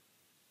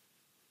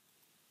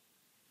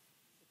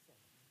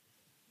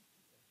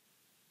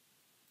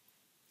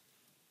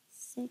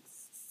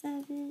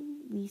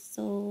 6/7. We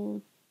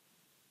sold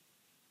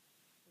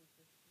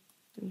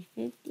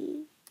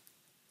 350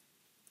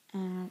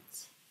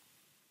 at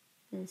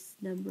this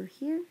number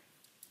here.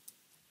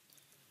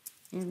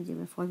 And we do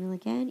my formula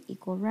again,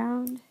 equal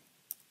round.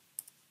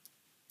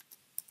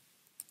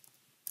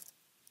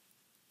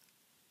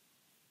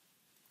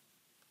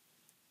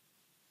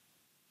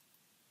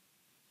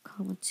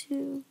 Comma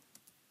 2.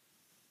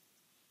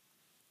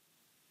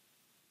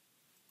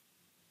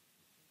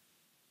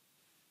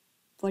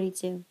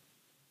 42.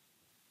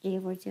 Did you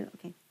get 42?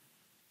 Okay.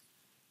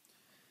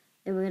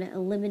 Then we're going to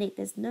eliminate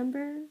this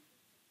number.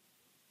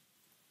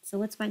 So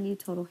what's my new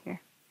total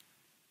here?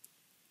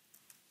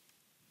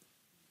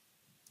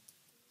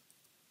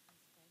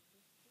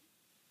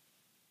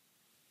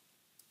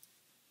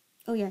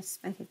 Oh yes,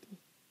 550.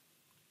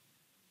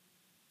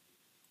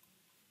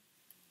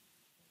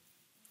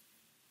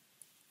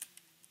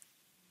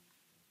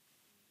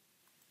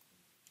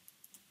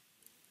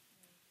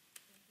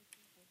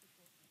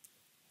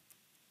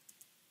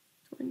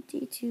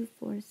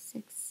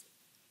 $22,466.65.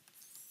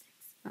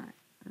 All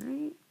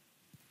right.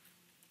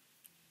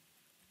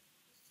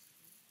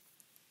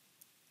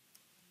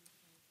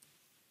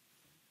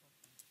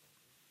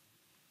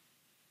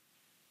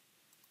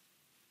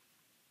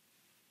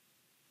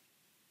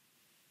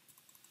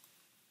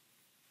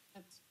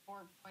 That's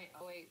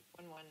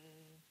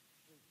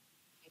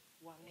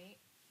 4.0811818.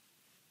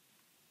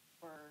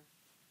 For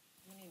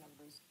how many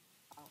numbers?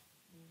 Oh,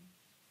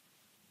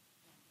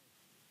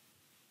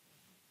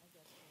 I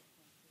got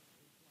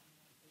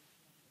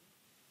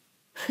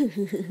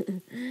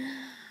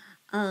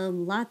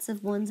 4.2811818. Lots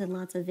of ones and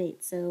lots of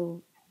eights.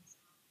 So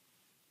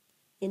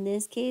in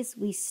this case,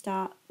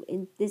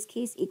 in this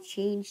case, it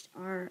changed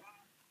our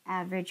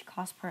average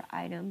cost per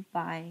item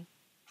by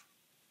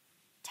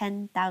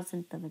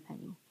 10,000th of a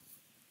penny.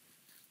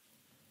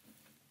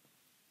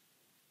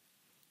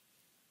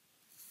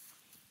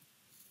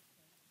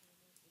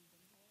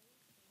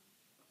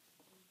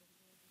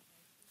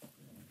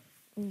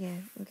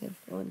 Yeah, okay.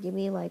 Well, give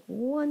me like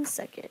 1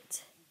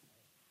 second.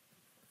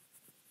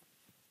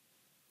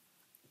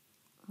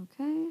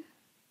 Okay.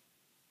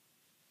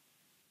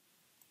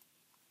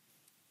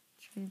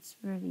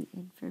 Transfer the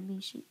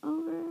information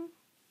over.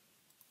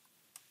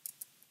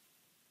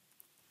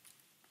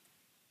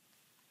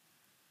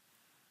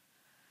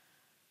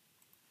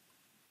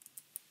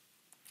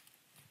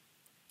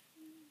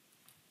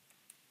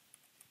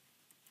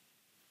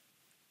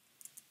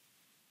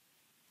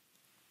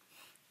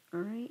 All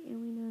right,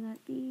 and we know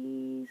that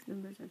these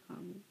numbers are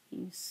common,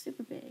 being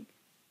super big.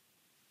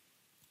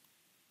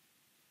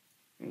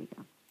 There you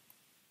go.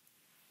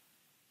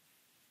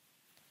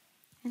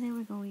 And then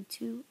we're going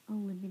to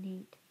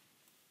eliminate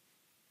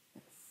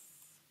this.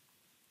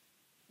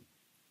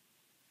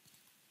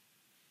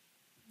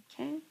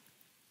 Okay.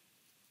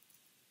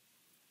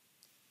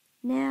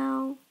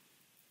 Now,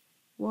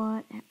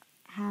 what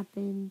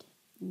happened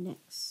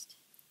next?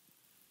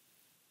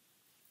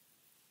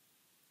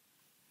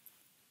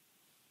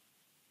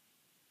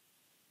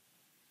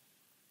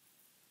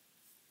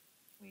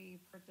 we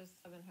purchased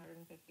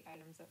 750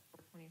 items at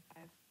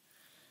 425.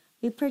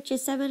 We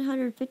purchased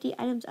 750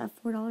 items at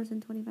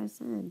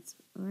 $4.25.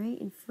 All right,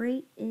 and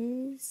freight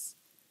is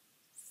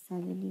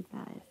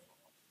 75.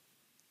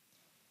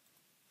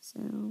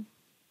 So,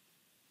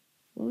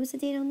 what was the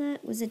date on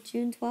that? Was it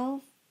June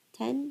 12?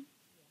 10?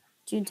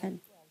 June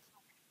 10.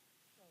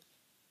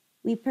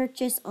 We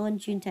purchased on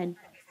June 10. And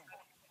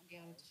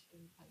June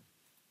 10th.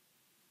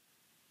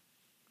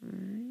 All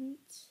right.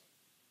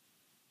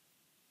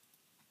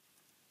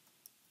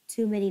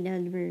 Too many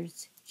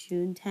numbers.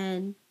 June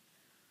 10.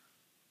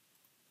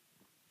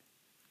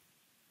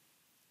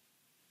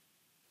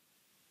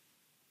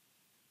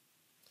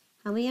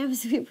 How many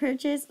items did we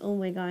purchase? Oh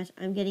my gosh,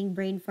 I'm getting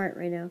brain fart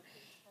right now.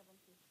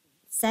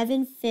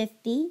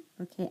 $7.50,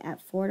 okay,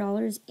 at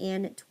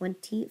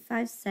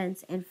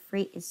 $4.25, and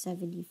freight is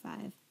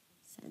 75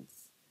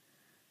 cents.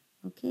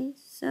 Okay,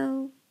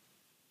 so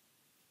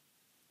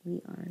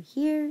we are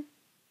here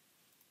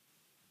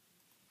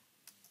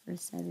for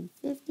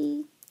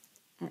 $7.50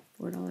 at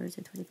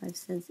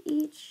 $4.25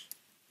 each.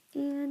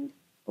 And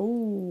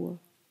oh,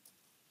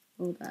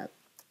 hold up.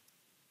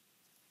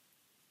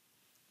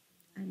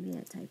 I made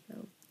a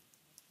typo.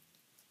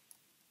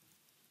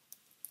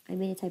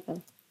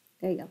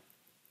 There you go.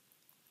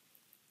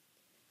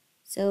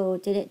 So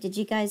did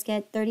you guys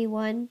get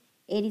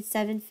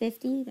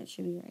 31.87.50? That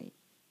should be right.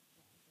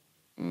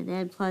 And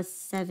then plus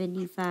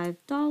 $75.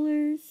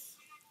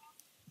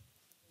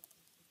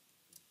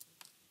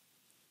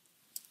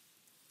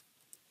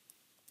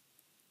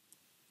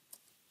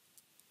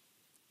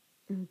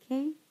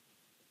 Okay.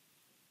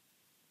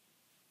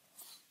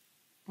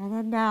 And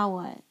then now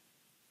what?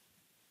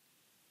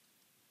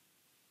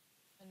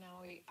 And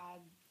now we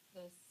add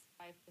this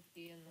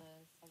 550 and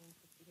the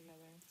 750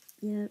 together.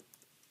 Yep.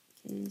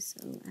 Okay, so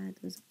add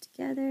those up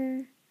together.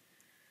 And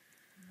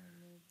then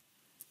move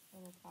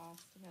total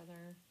cost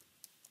together.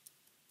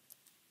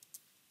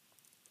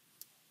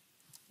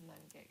 And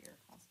then get your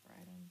cost per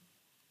item.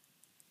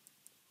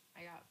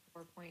 I got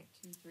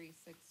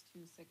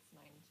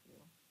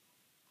 4.236262.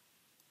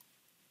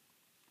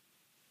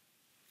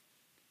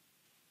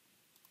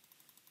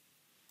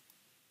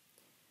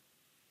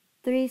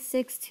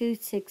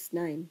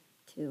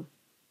 362692.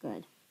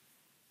 Good.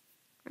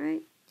 All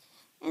right.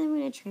 And then we're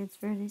going to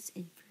transfer this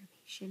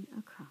information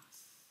across.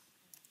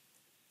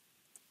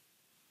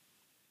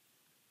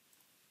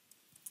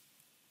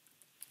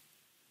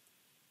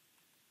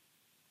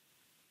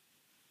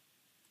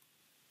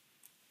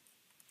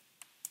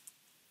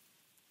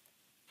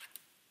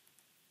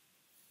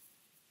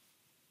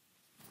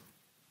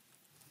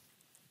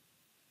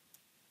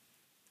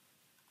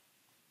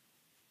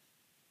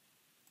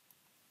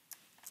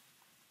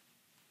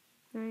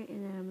 All right,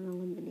 and then I'm going to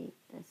eliminate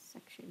this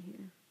section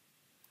here.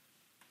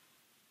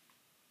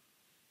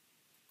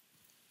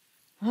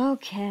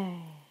 Okay,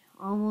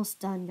 almost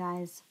done,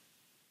 guys.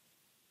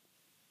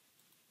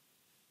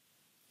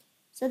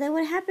 So then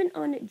what happened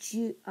on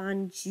June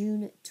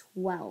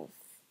 12th?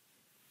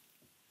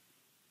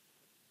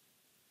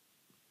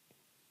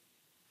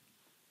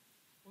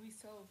 We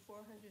sold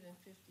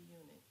 450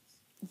 units.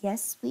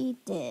 Yes, we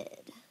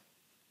did.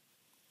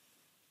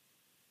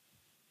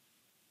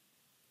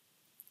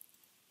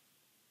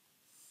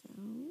 So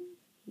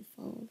you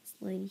follow this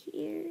line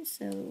here.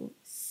 So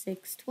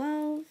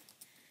 612.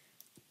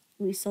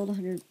 We sold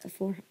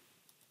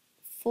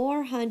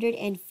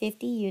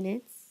 450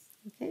 units.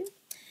 Okay.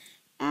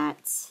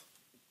 At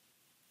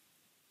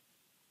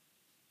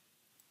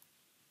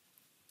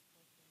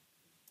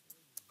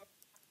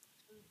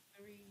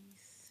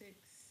 236.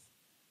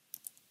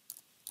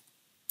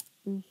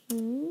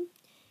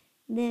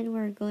 Then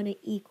we're going to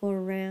equal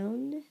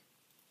round.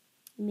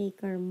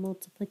 Make our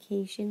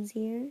multiplications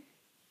here.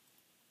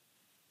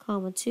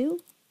 Comma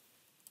 2.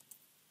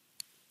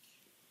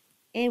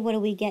 And what do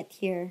we get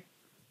here?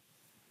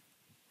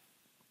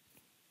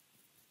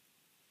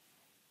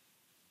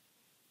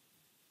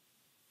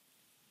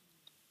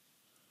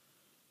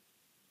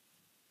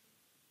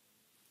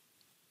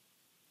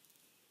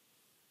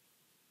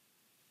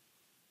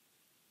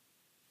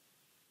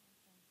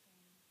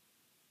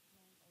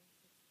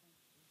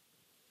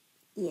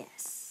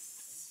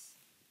 Yes.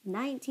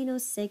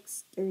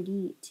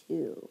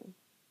 1906.32.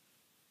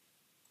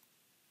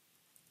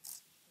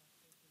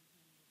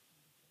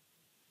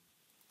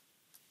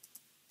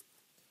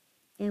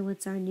 And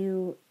what's our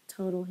new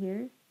total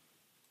here?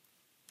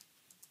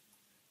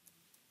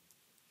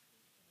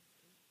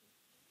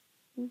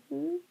 And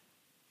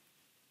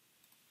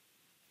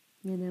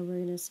then we're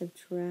going to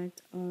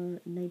subtract our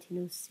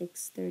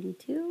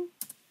 1906.32.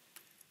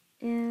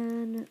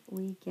 And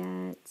we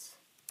get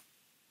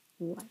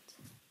what?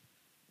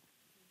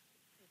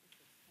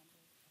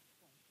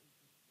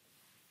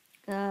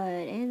 Good.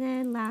 And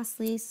then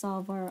lastly,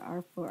 solve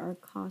for our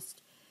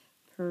cost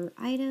per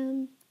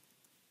item.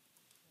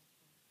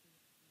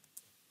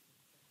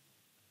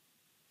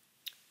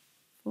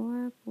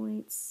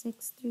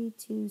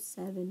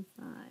 4.63275.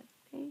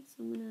 Okay, so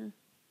I'm gonna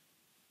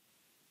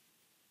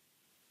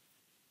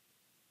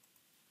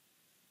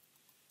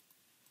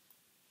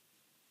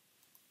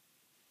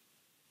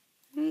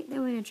Alright,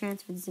 then we're gonna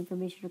transfer this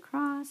information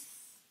across.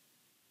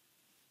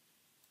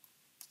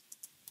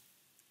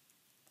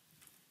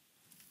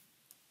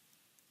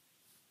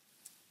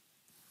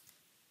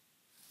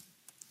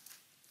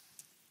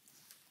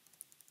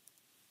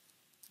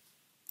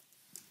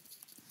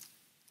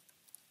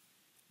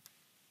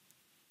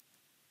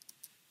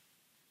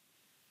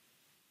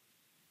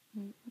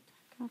 Wait, what the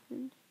heck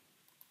happened?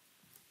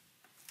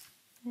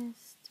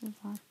 This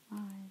divided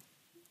by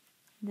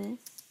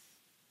this.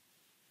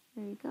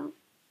 There you go.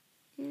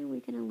 And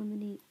we can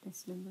eliminate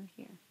this number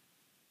here.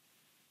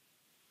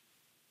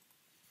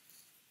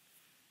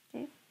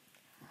 Okay.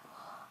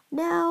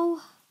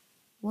 Now,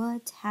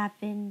 what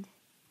happened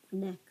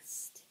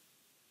next?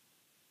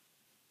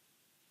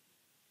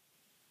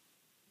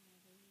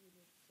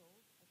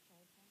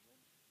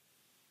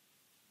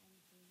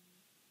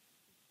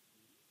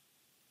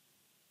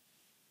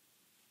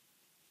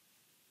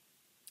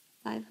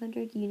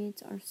 500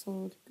 units are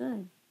sold.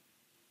 Good.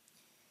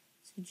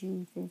 So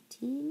June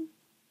 15.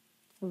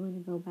 So we're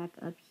going to go back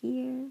up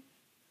here.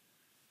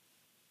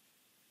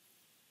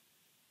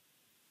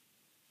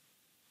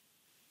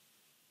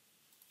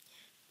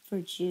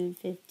 For June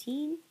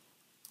 15.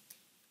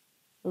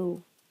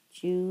 Oh,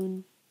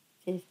 June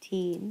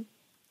 15.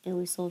 And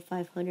we sold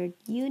 500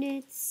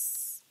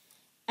 units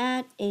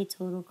at a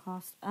total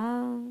cost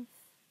of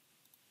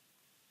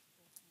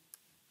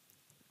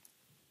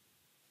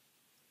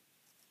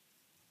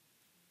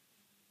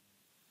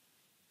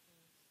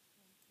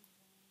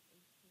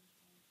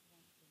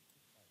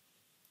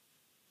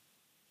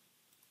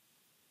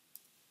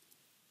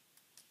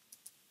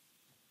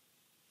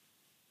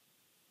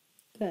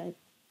good.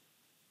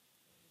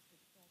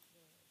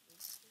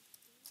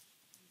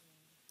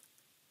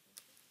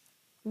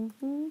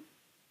 Mm-hmm.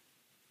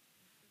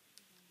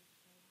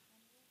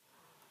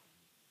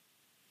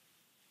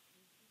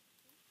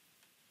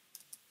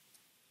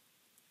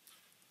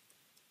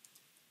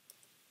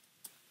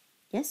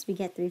 Yes, we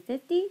get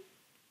 350.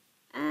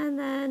 And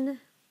then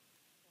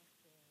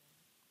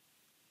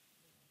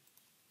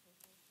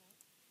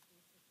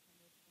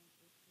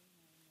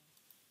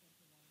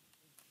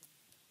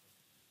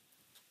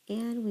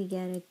we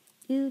get a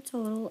new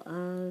total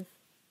of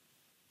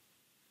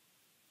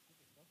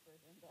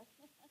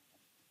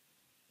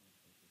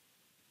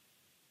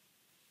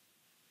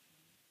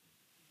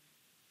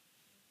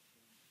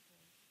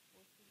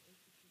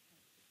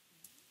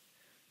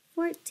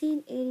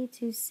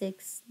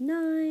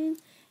 1482.69.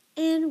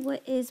 And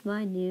what is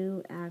my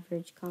new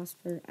average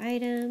cost per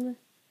item?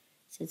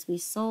 Since we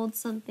sold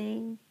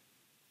something.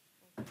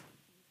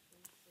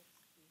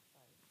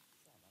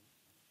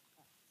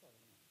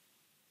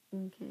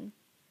 Okay.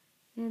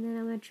 And then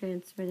I'm going to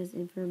transfer this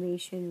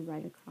information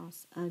right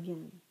across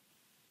again.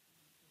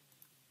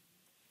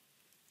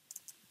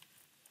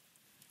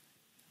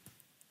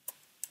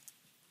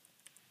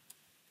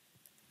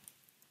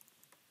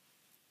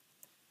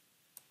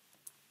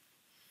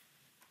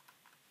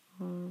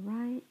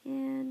 Alright,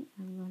 and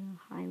I'm going to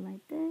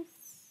highlight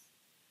this.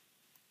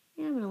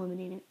 And I'm going to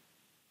eliminate it.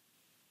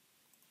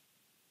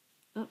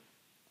 Oh,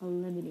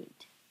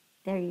 eliminate.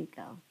 There you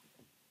go.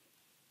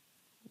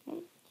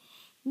 Okay.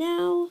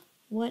 Now,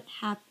 what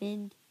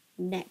happened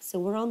next? So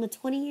we're on the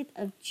 20th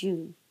of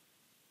June.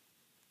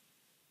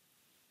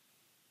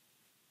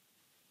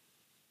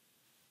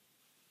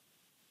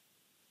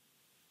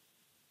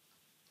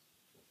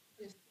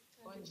 It's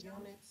 600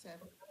 units at,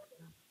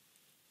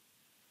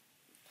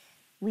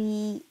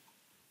 We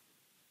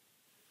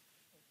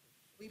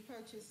we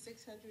purchased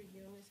 600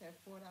 units at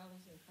 $4.05.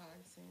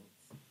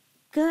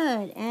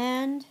 good,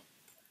 and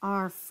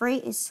our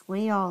freight is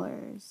 $20.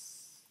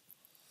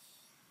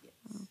 Yes.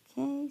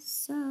 Okay,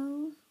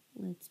 so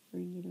let's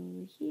bring it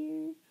over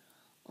here.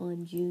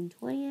 On June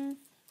 20th,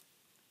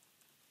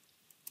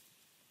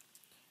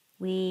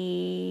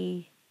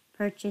 we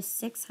purchased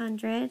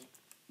 600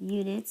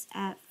 units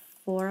at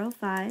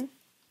 405,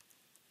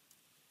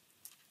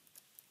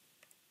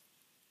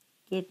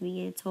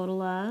 giving a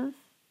total of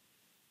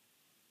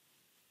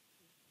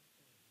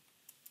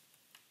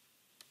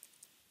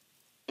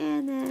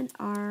and then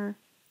our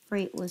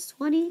freight was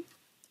 20.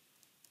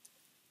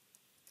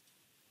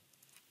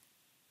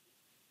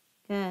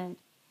 Good.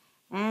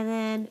 And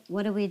then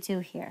what do we do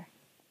here?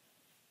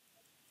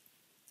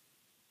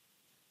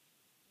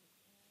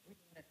 We're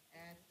gonna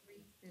add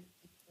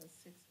 350 plus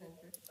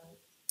 600.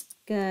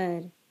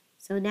 Good.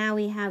 So now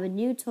we have a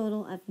new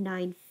total of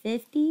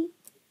 950.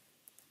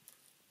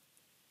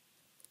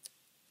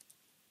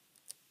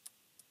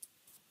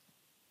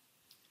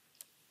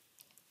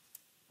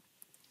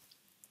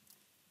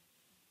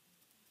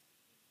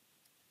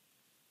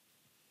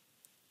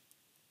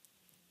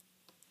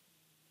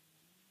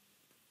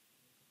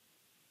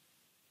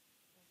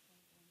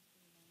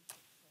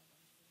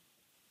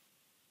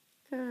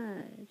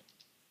 Good.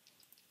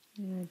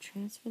 I'm going to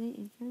transfer the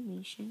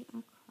information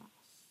across.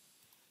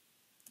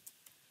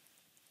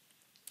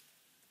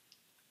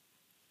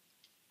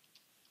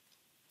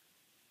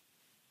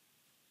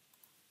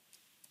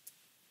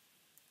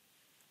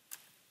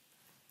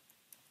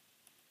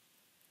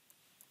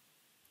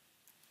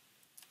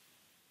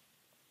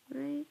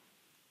 Right?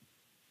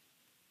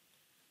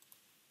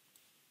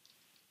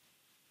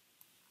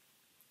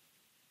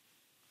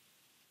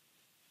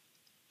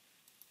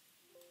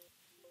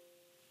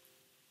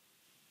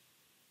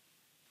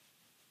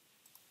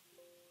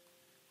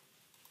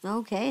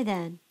 Okay,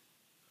 then.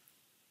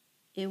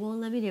 It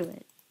won't let me do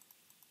it.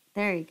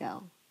 There you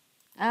go.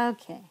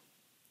 Okay.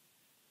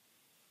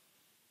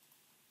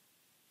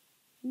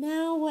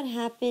 Now what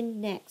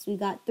happened next? We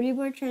got 3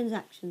 more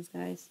transactions,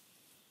 guys.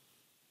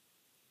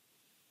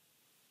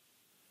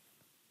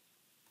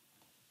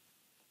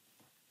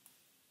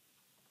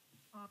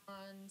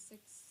 On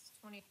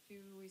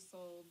 6/22, we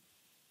sold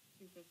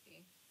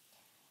 250.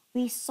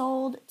 We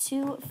sold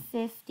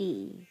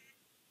 250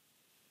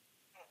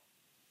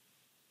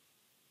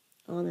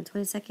 on the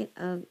 22nd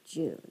of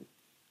June.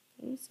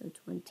 Okay, so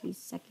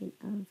 22nd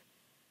of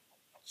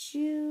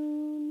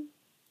June.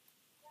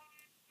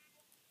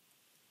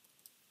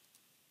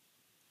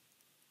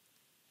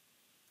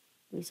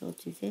 We sold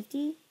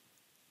 250.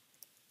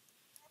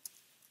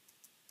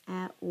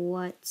 At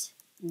what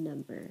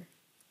number?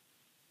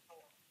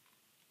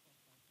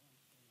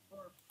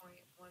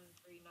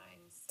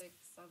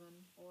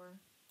 4.139674.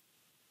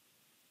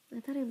 I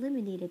thought I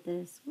eliminated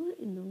this. What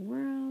in the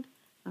world?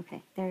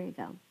 Okay, there you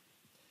go.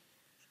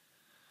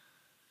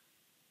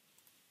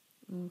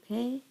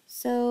 Okay,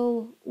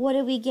 so what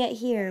did we get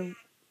here?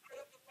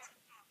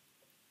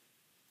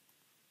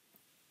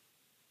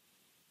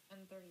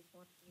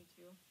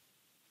 1034.22.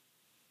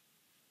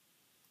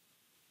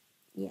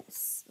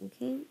 Yes,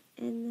 okay,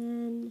 and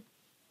then,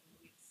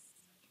 We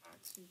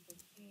subtract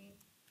 250.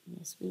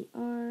 yes, we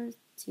are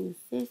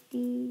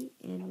 250,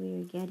 and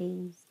we're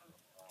getting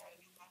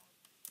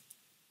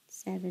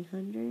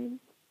 700. And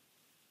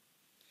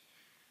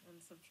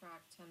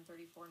subtract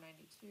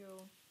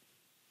 1034.92.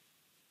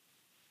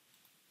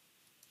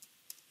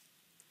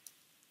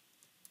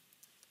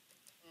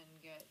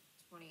 And get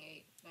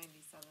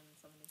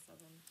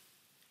 2897.77.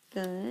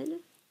 Good.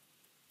 And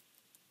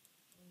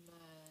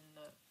then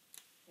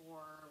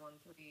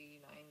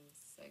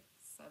 4139671.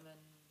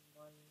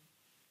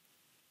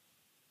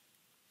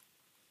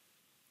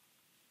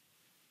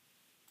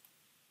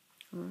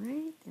 All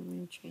right, then we're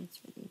going to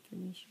transfer the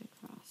information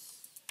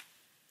across.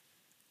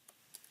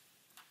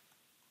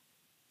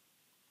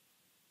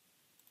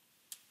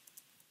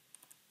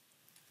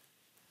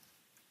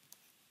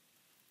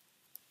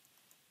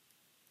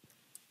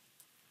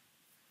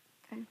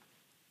 Okay.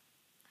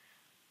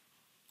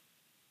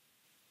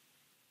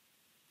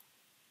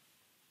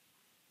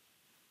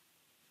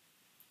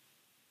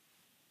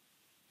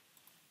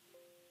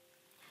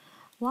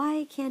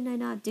 Why can I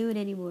not do it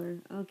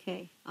anymore?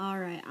 Okay, all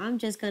right, I'm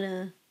just going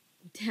to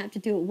have to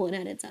do it one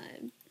at a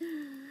time.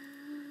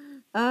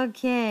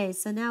 Okay,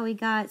 so now we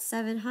got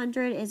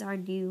 700 is our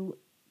new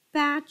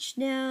batch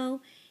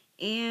now,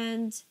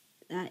 and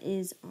that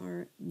is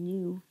our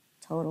new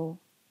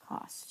total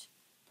cost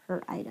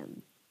per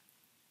item.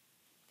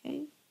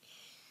 Okay.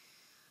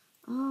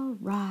 All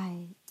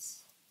right.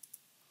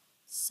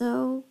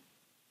 So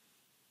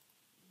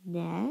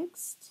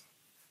next,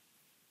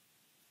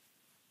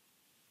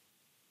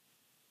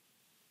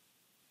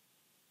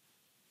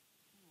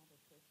 Now the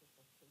purchase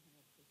of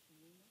 350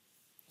 units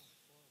at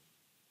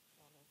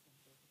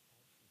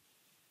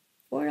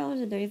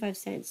 $4.35.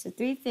 $4.35. So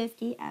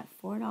 350 at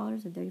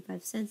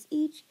 $4.35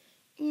 each,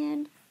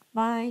 and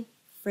my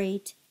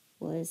freight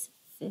was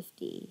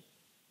 50.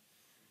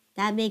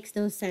 That makes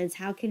no sense.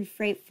 How can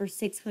freight for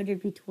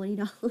 600 be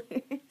 $20?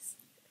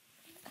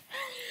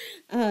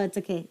 It's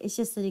okay. It's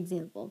just an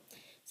example.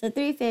 So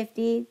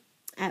 350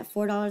 at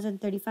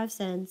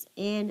 $4.35,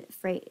 and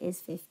freight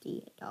is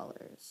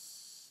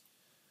 $50.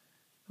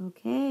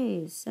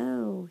 Okay,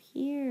 so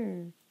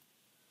here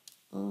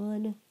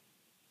on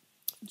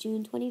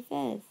June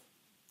 25th,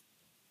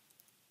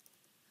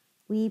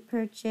 we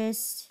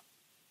purchased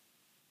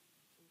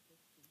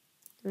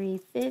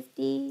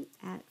 350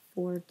 at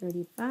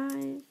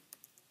 $4.35.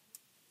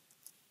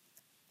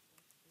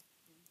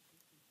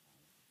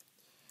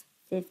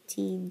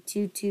 15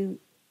 to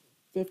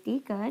 50,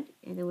 good.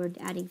 And then we're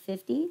adding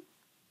 50.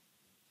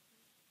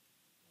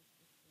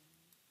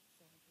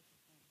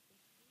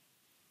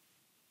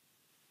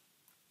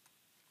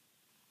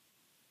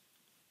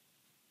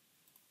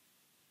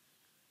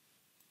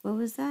 What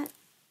was that?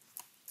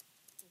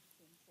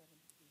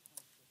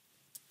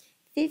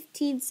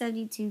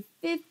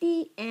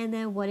 1572.50. And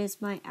then what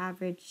is my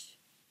average?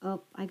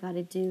 Oh, I gotta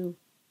add them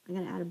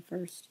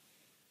first.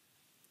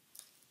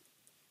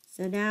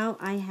 So now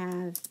I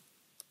have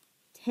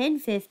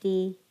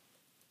 1050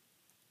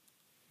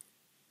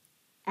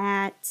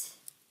 at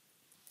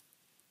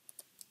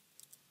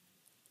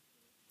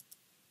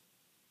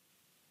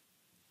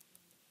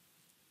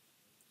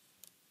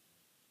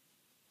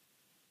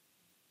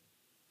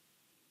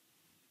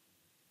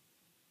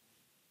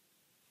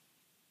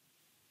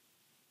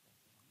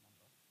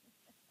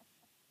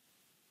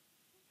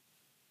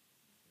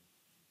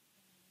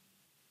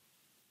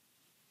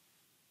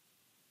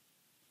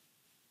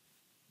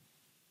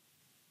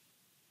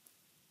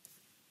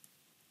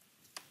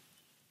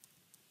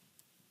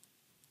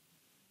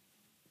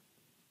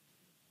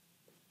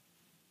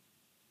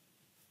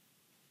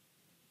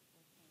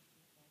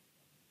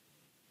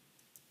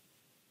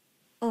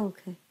oh,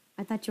 okay.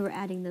 I thought you were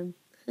adding them.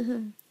 I'm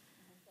sorry.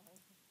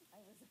 I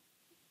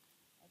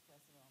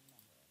pressed the wrong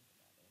number. I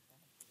forgot it. I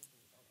have to do it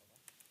all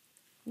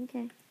over.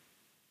 Okay.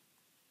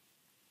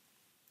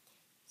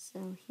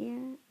 So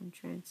here I'm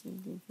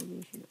transferring the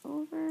information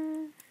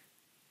over.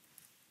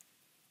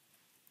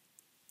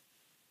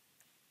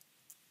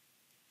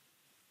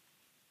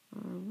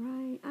 All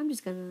right. I'm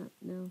just gonna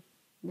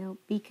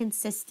be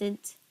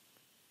consistent.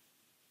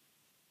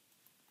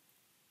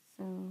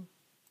 So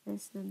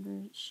this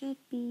number should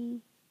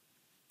be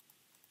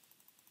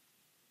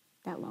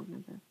that long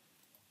number.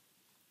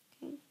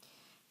 Okay.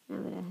 Now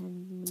I'm gonna go ahead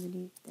and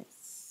eliminate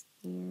this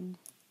and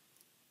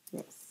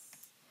this.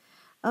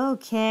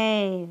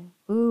 Okay.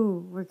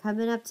 Ooh, we're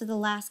coming up to the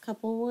last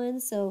couple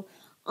ones. So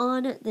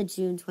on the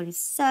June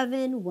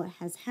 27, what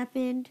has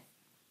happened?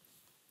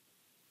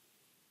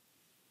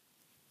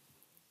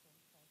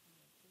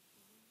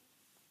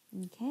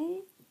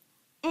 Okay.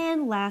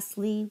 And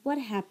lastly, what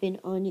happened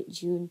on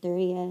June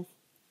 30th?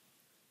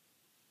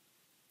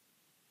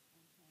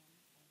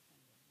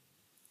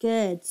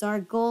 Good. So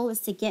our goal is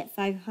to get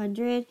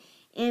 500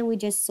 and we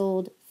just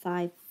sold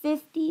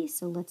 550.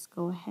 So let's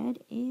go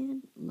ahead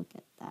and look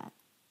at that.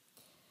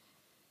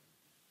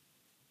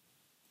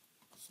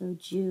 So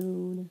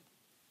June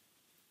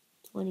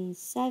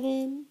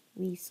 27,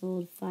 we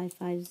sold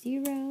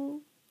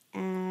 550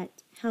 at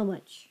how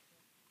much?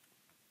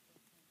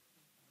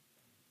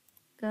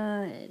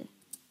 Good.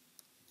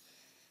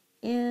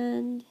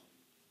 And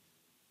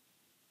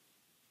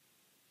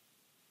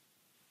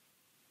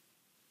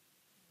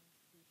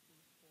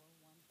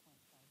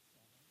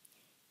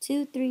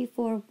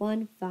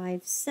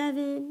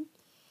 234157.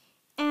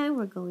 And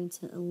we're going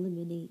to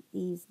eliminate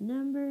these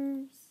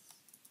numbers.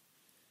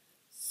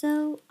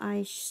 So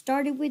I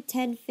started with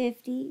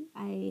 1050.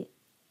 I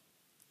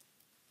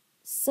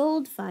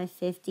sold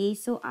 550.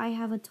 So I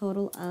have a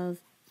total of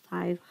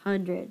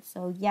 500.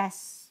 So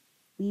yes,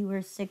 we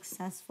were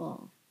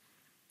successful.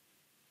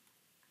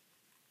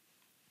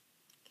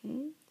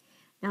 Okay.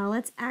 Now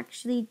let's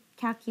actually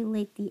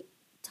calculate the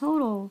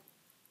total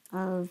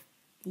of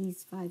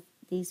these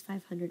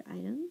 500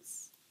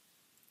 items.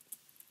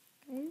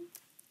 Okay.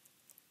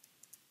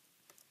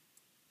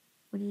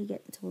 What do you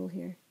get the total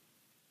here?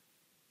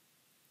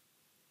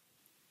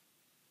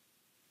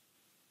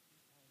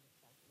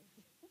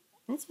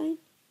 That's fine.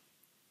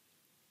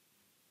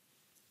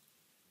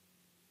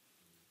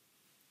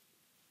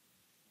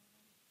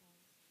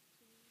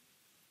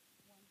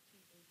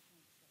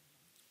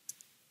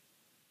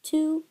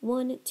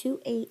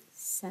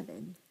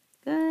 21287.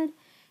 Good.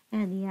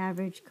 And the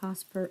average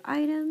cost per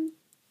item.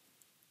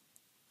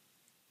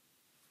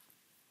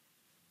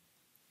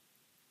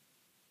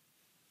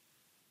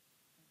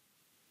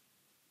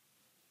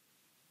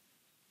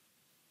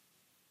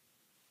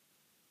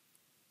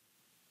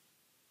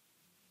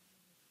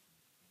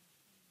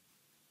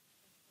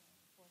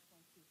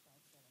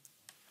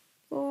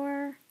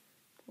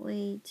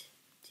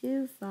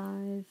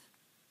 $4.25.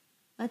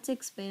 Let's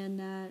expand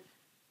that.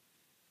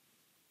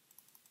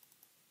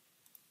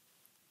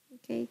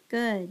 Okay,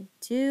 good.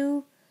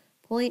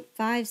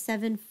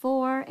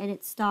 2.574, and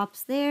it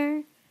stops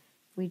there.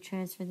 We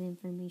transfer the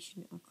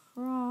information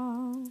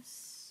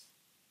across.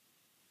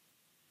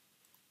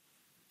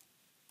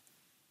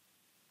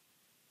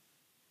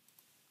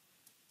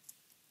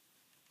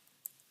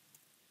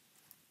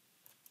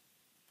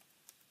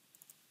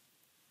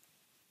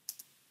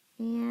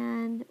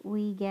 And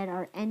we get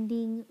our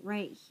ending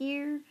right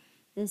here.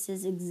 This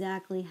is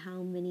exactly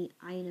how many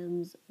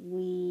items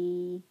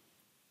we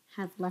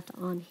have left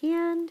on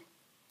hand.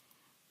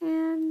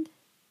 And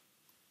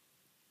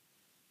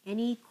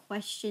any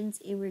questions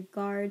in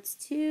regards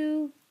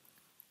to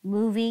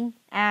moving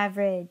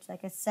average?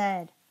 Like I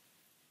said,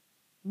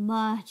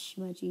 much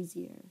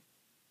easier.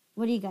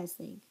 What do you guys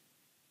think?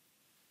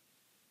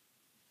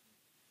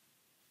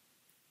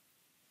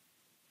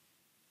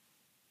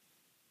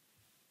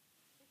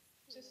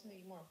 Just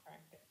need more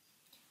practice.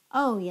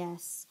 Oh,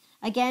 yes.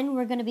 Again,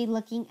 we're going to be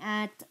looking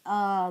at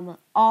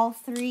all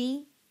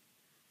three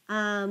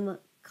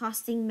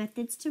costing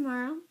methods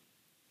tomorrow.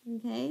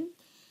 Okay.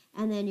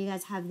 And then you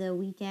guys have the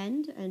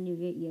weekend, and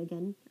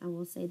again, I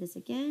will say this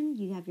again,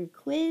 you have your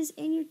quiz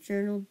and your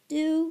journal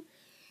due.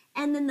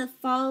 And then the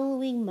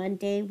following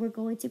Monday, we're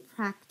going to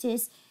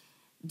practice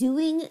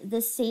doing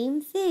the same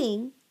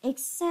thing,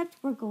 except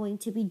we're going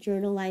to be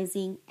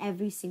journalizing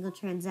every single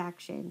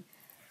transaction.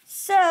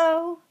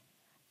 So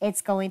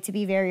it's going to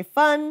be very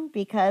fun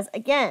because,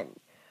 again,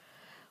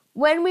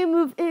 when we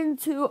move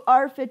into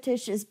our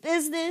fictitious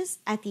business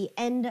at the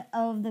end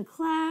of the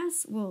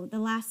class, well, the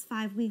last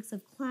 5 weeks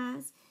of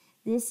class,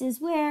 this is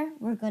where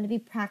we're going to be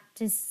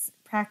practice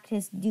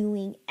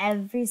doing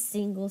every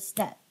single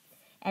step.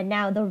 And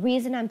now the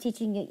reason I'm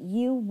teaching it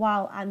you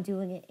while I'm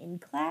doing it in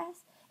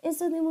class is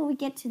so then when we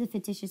get to the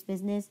fictitious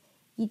business,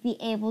 you'd be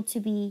able to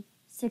be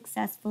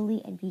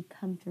successfully and be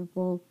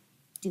comfortable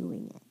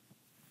doing it.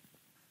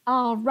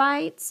 All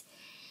right.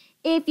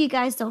 If you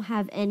guys don't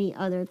have any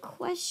other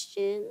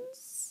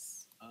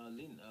questions.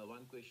 Lynn,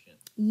 one question.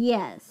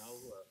 Yes. Now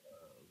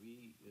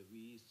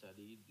we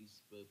studied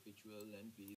this perpetual and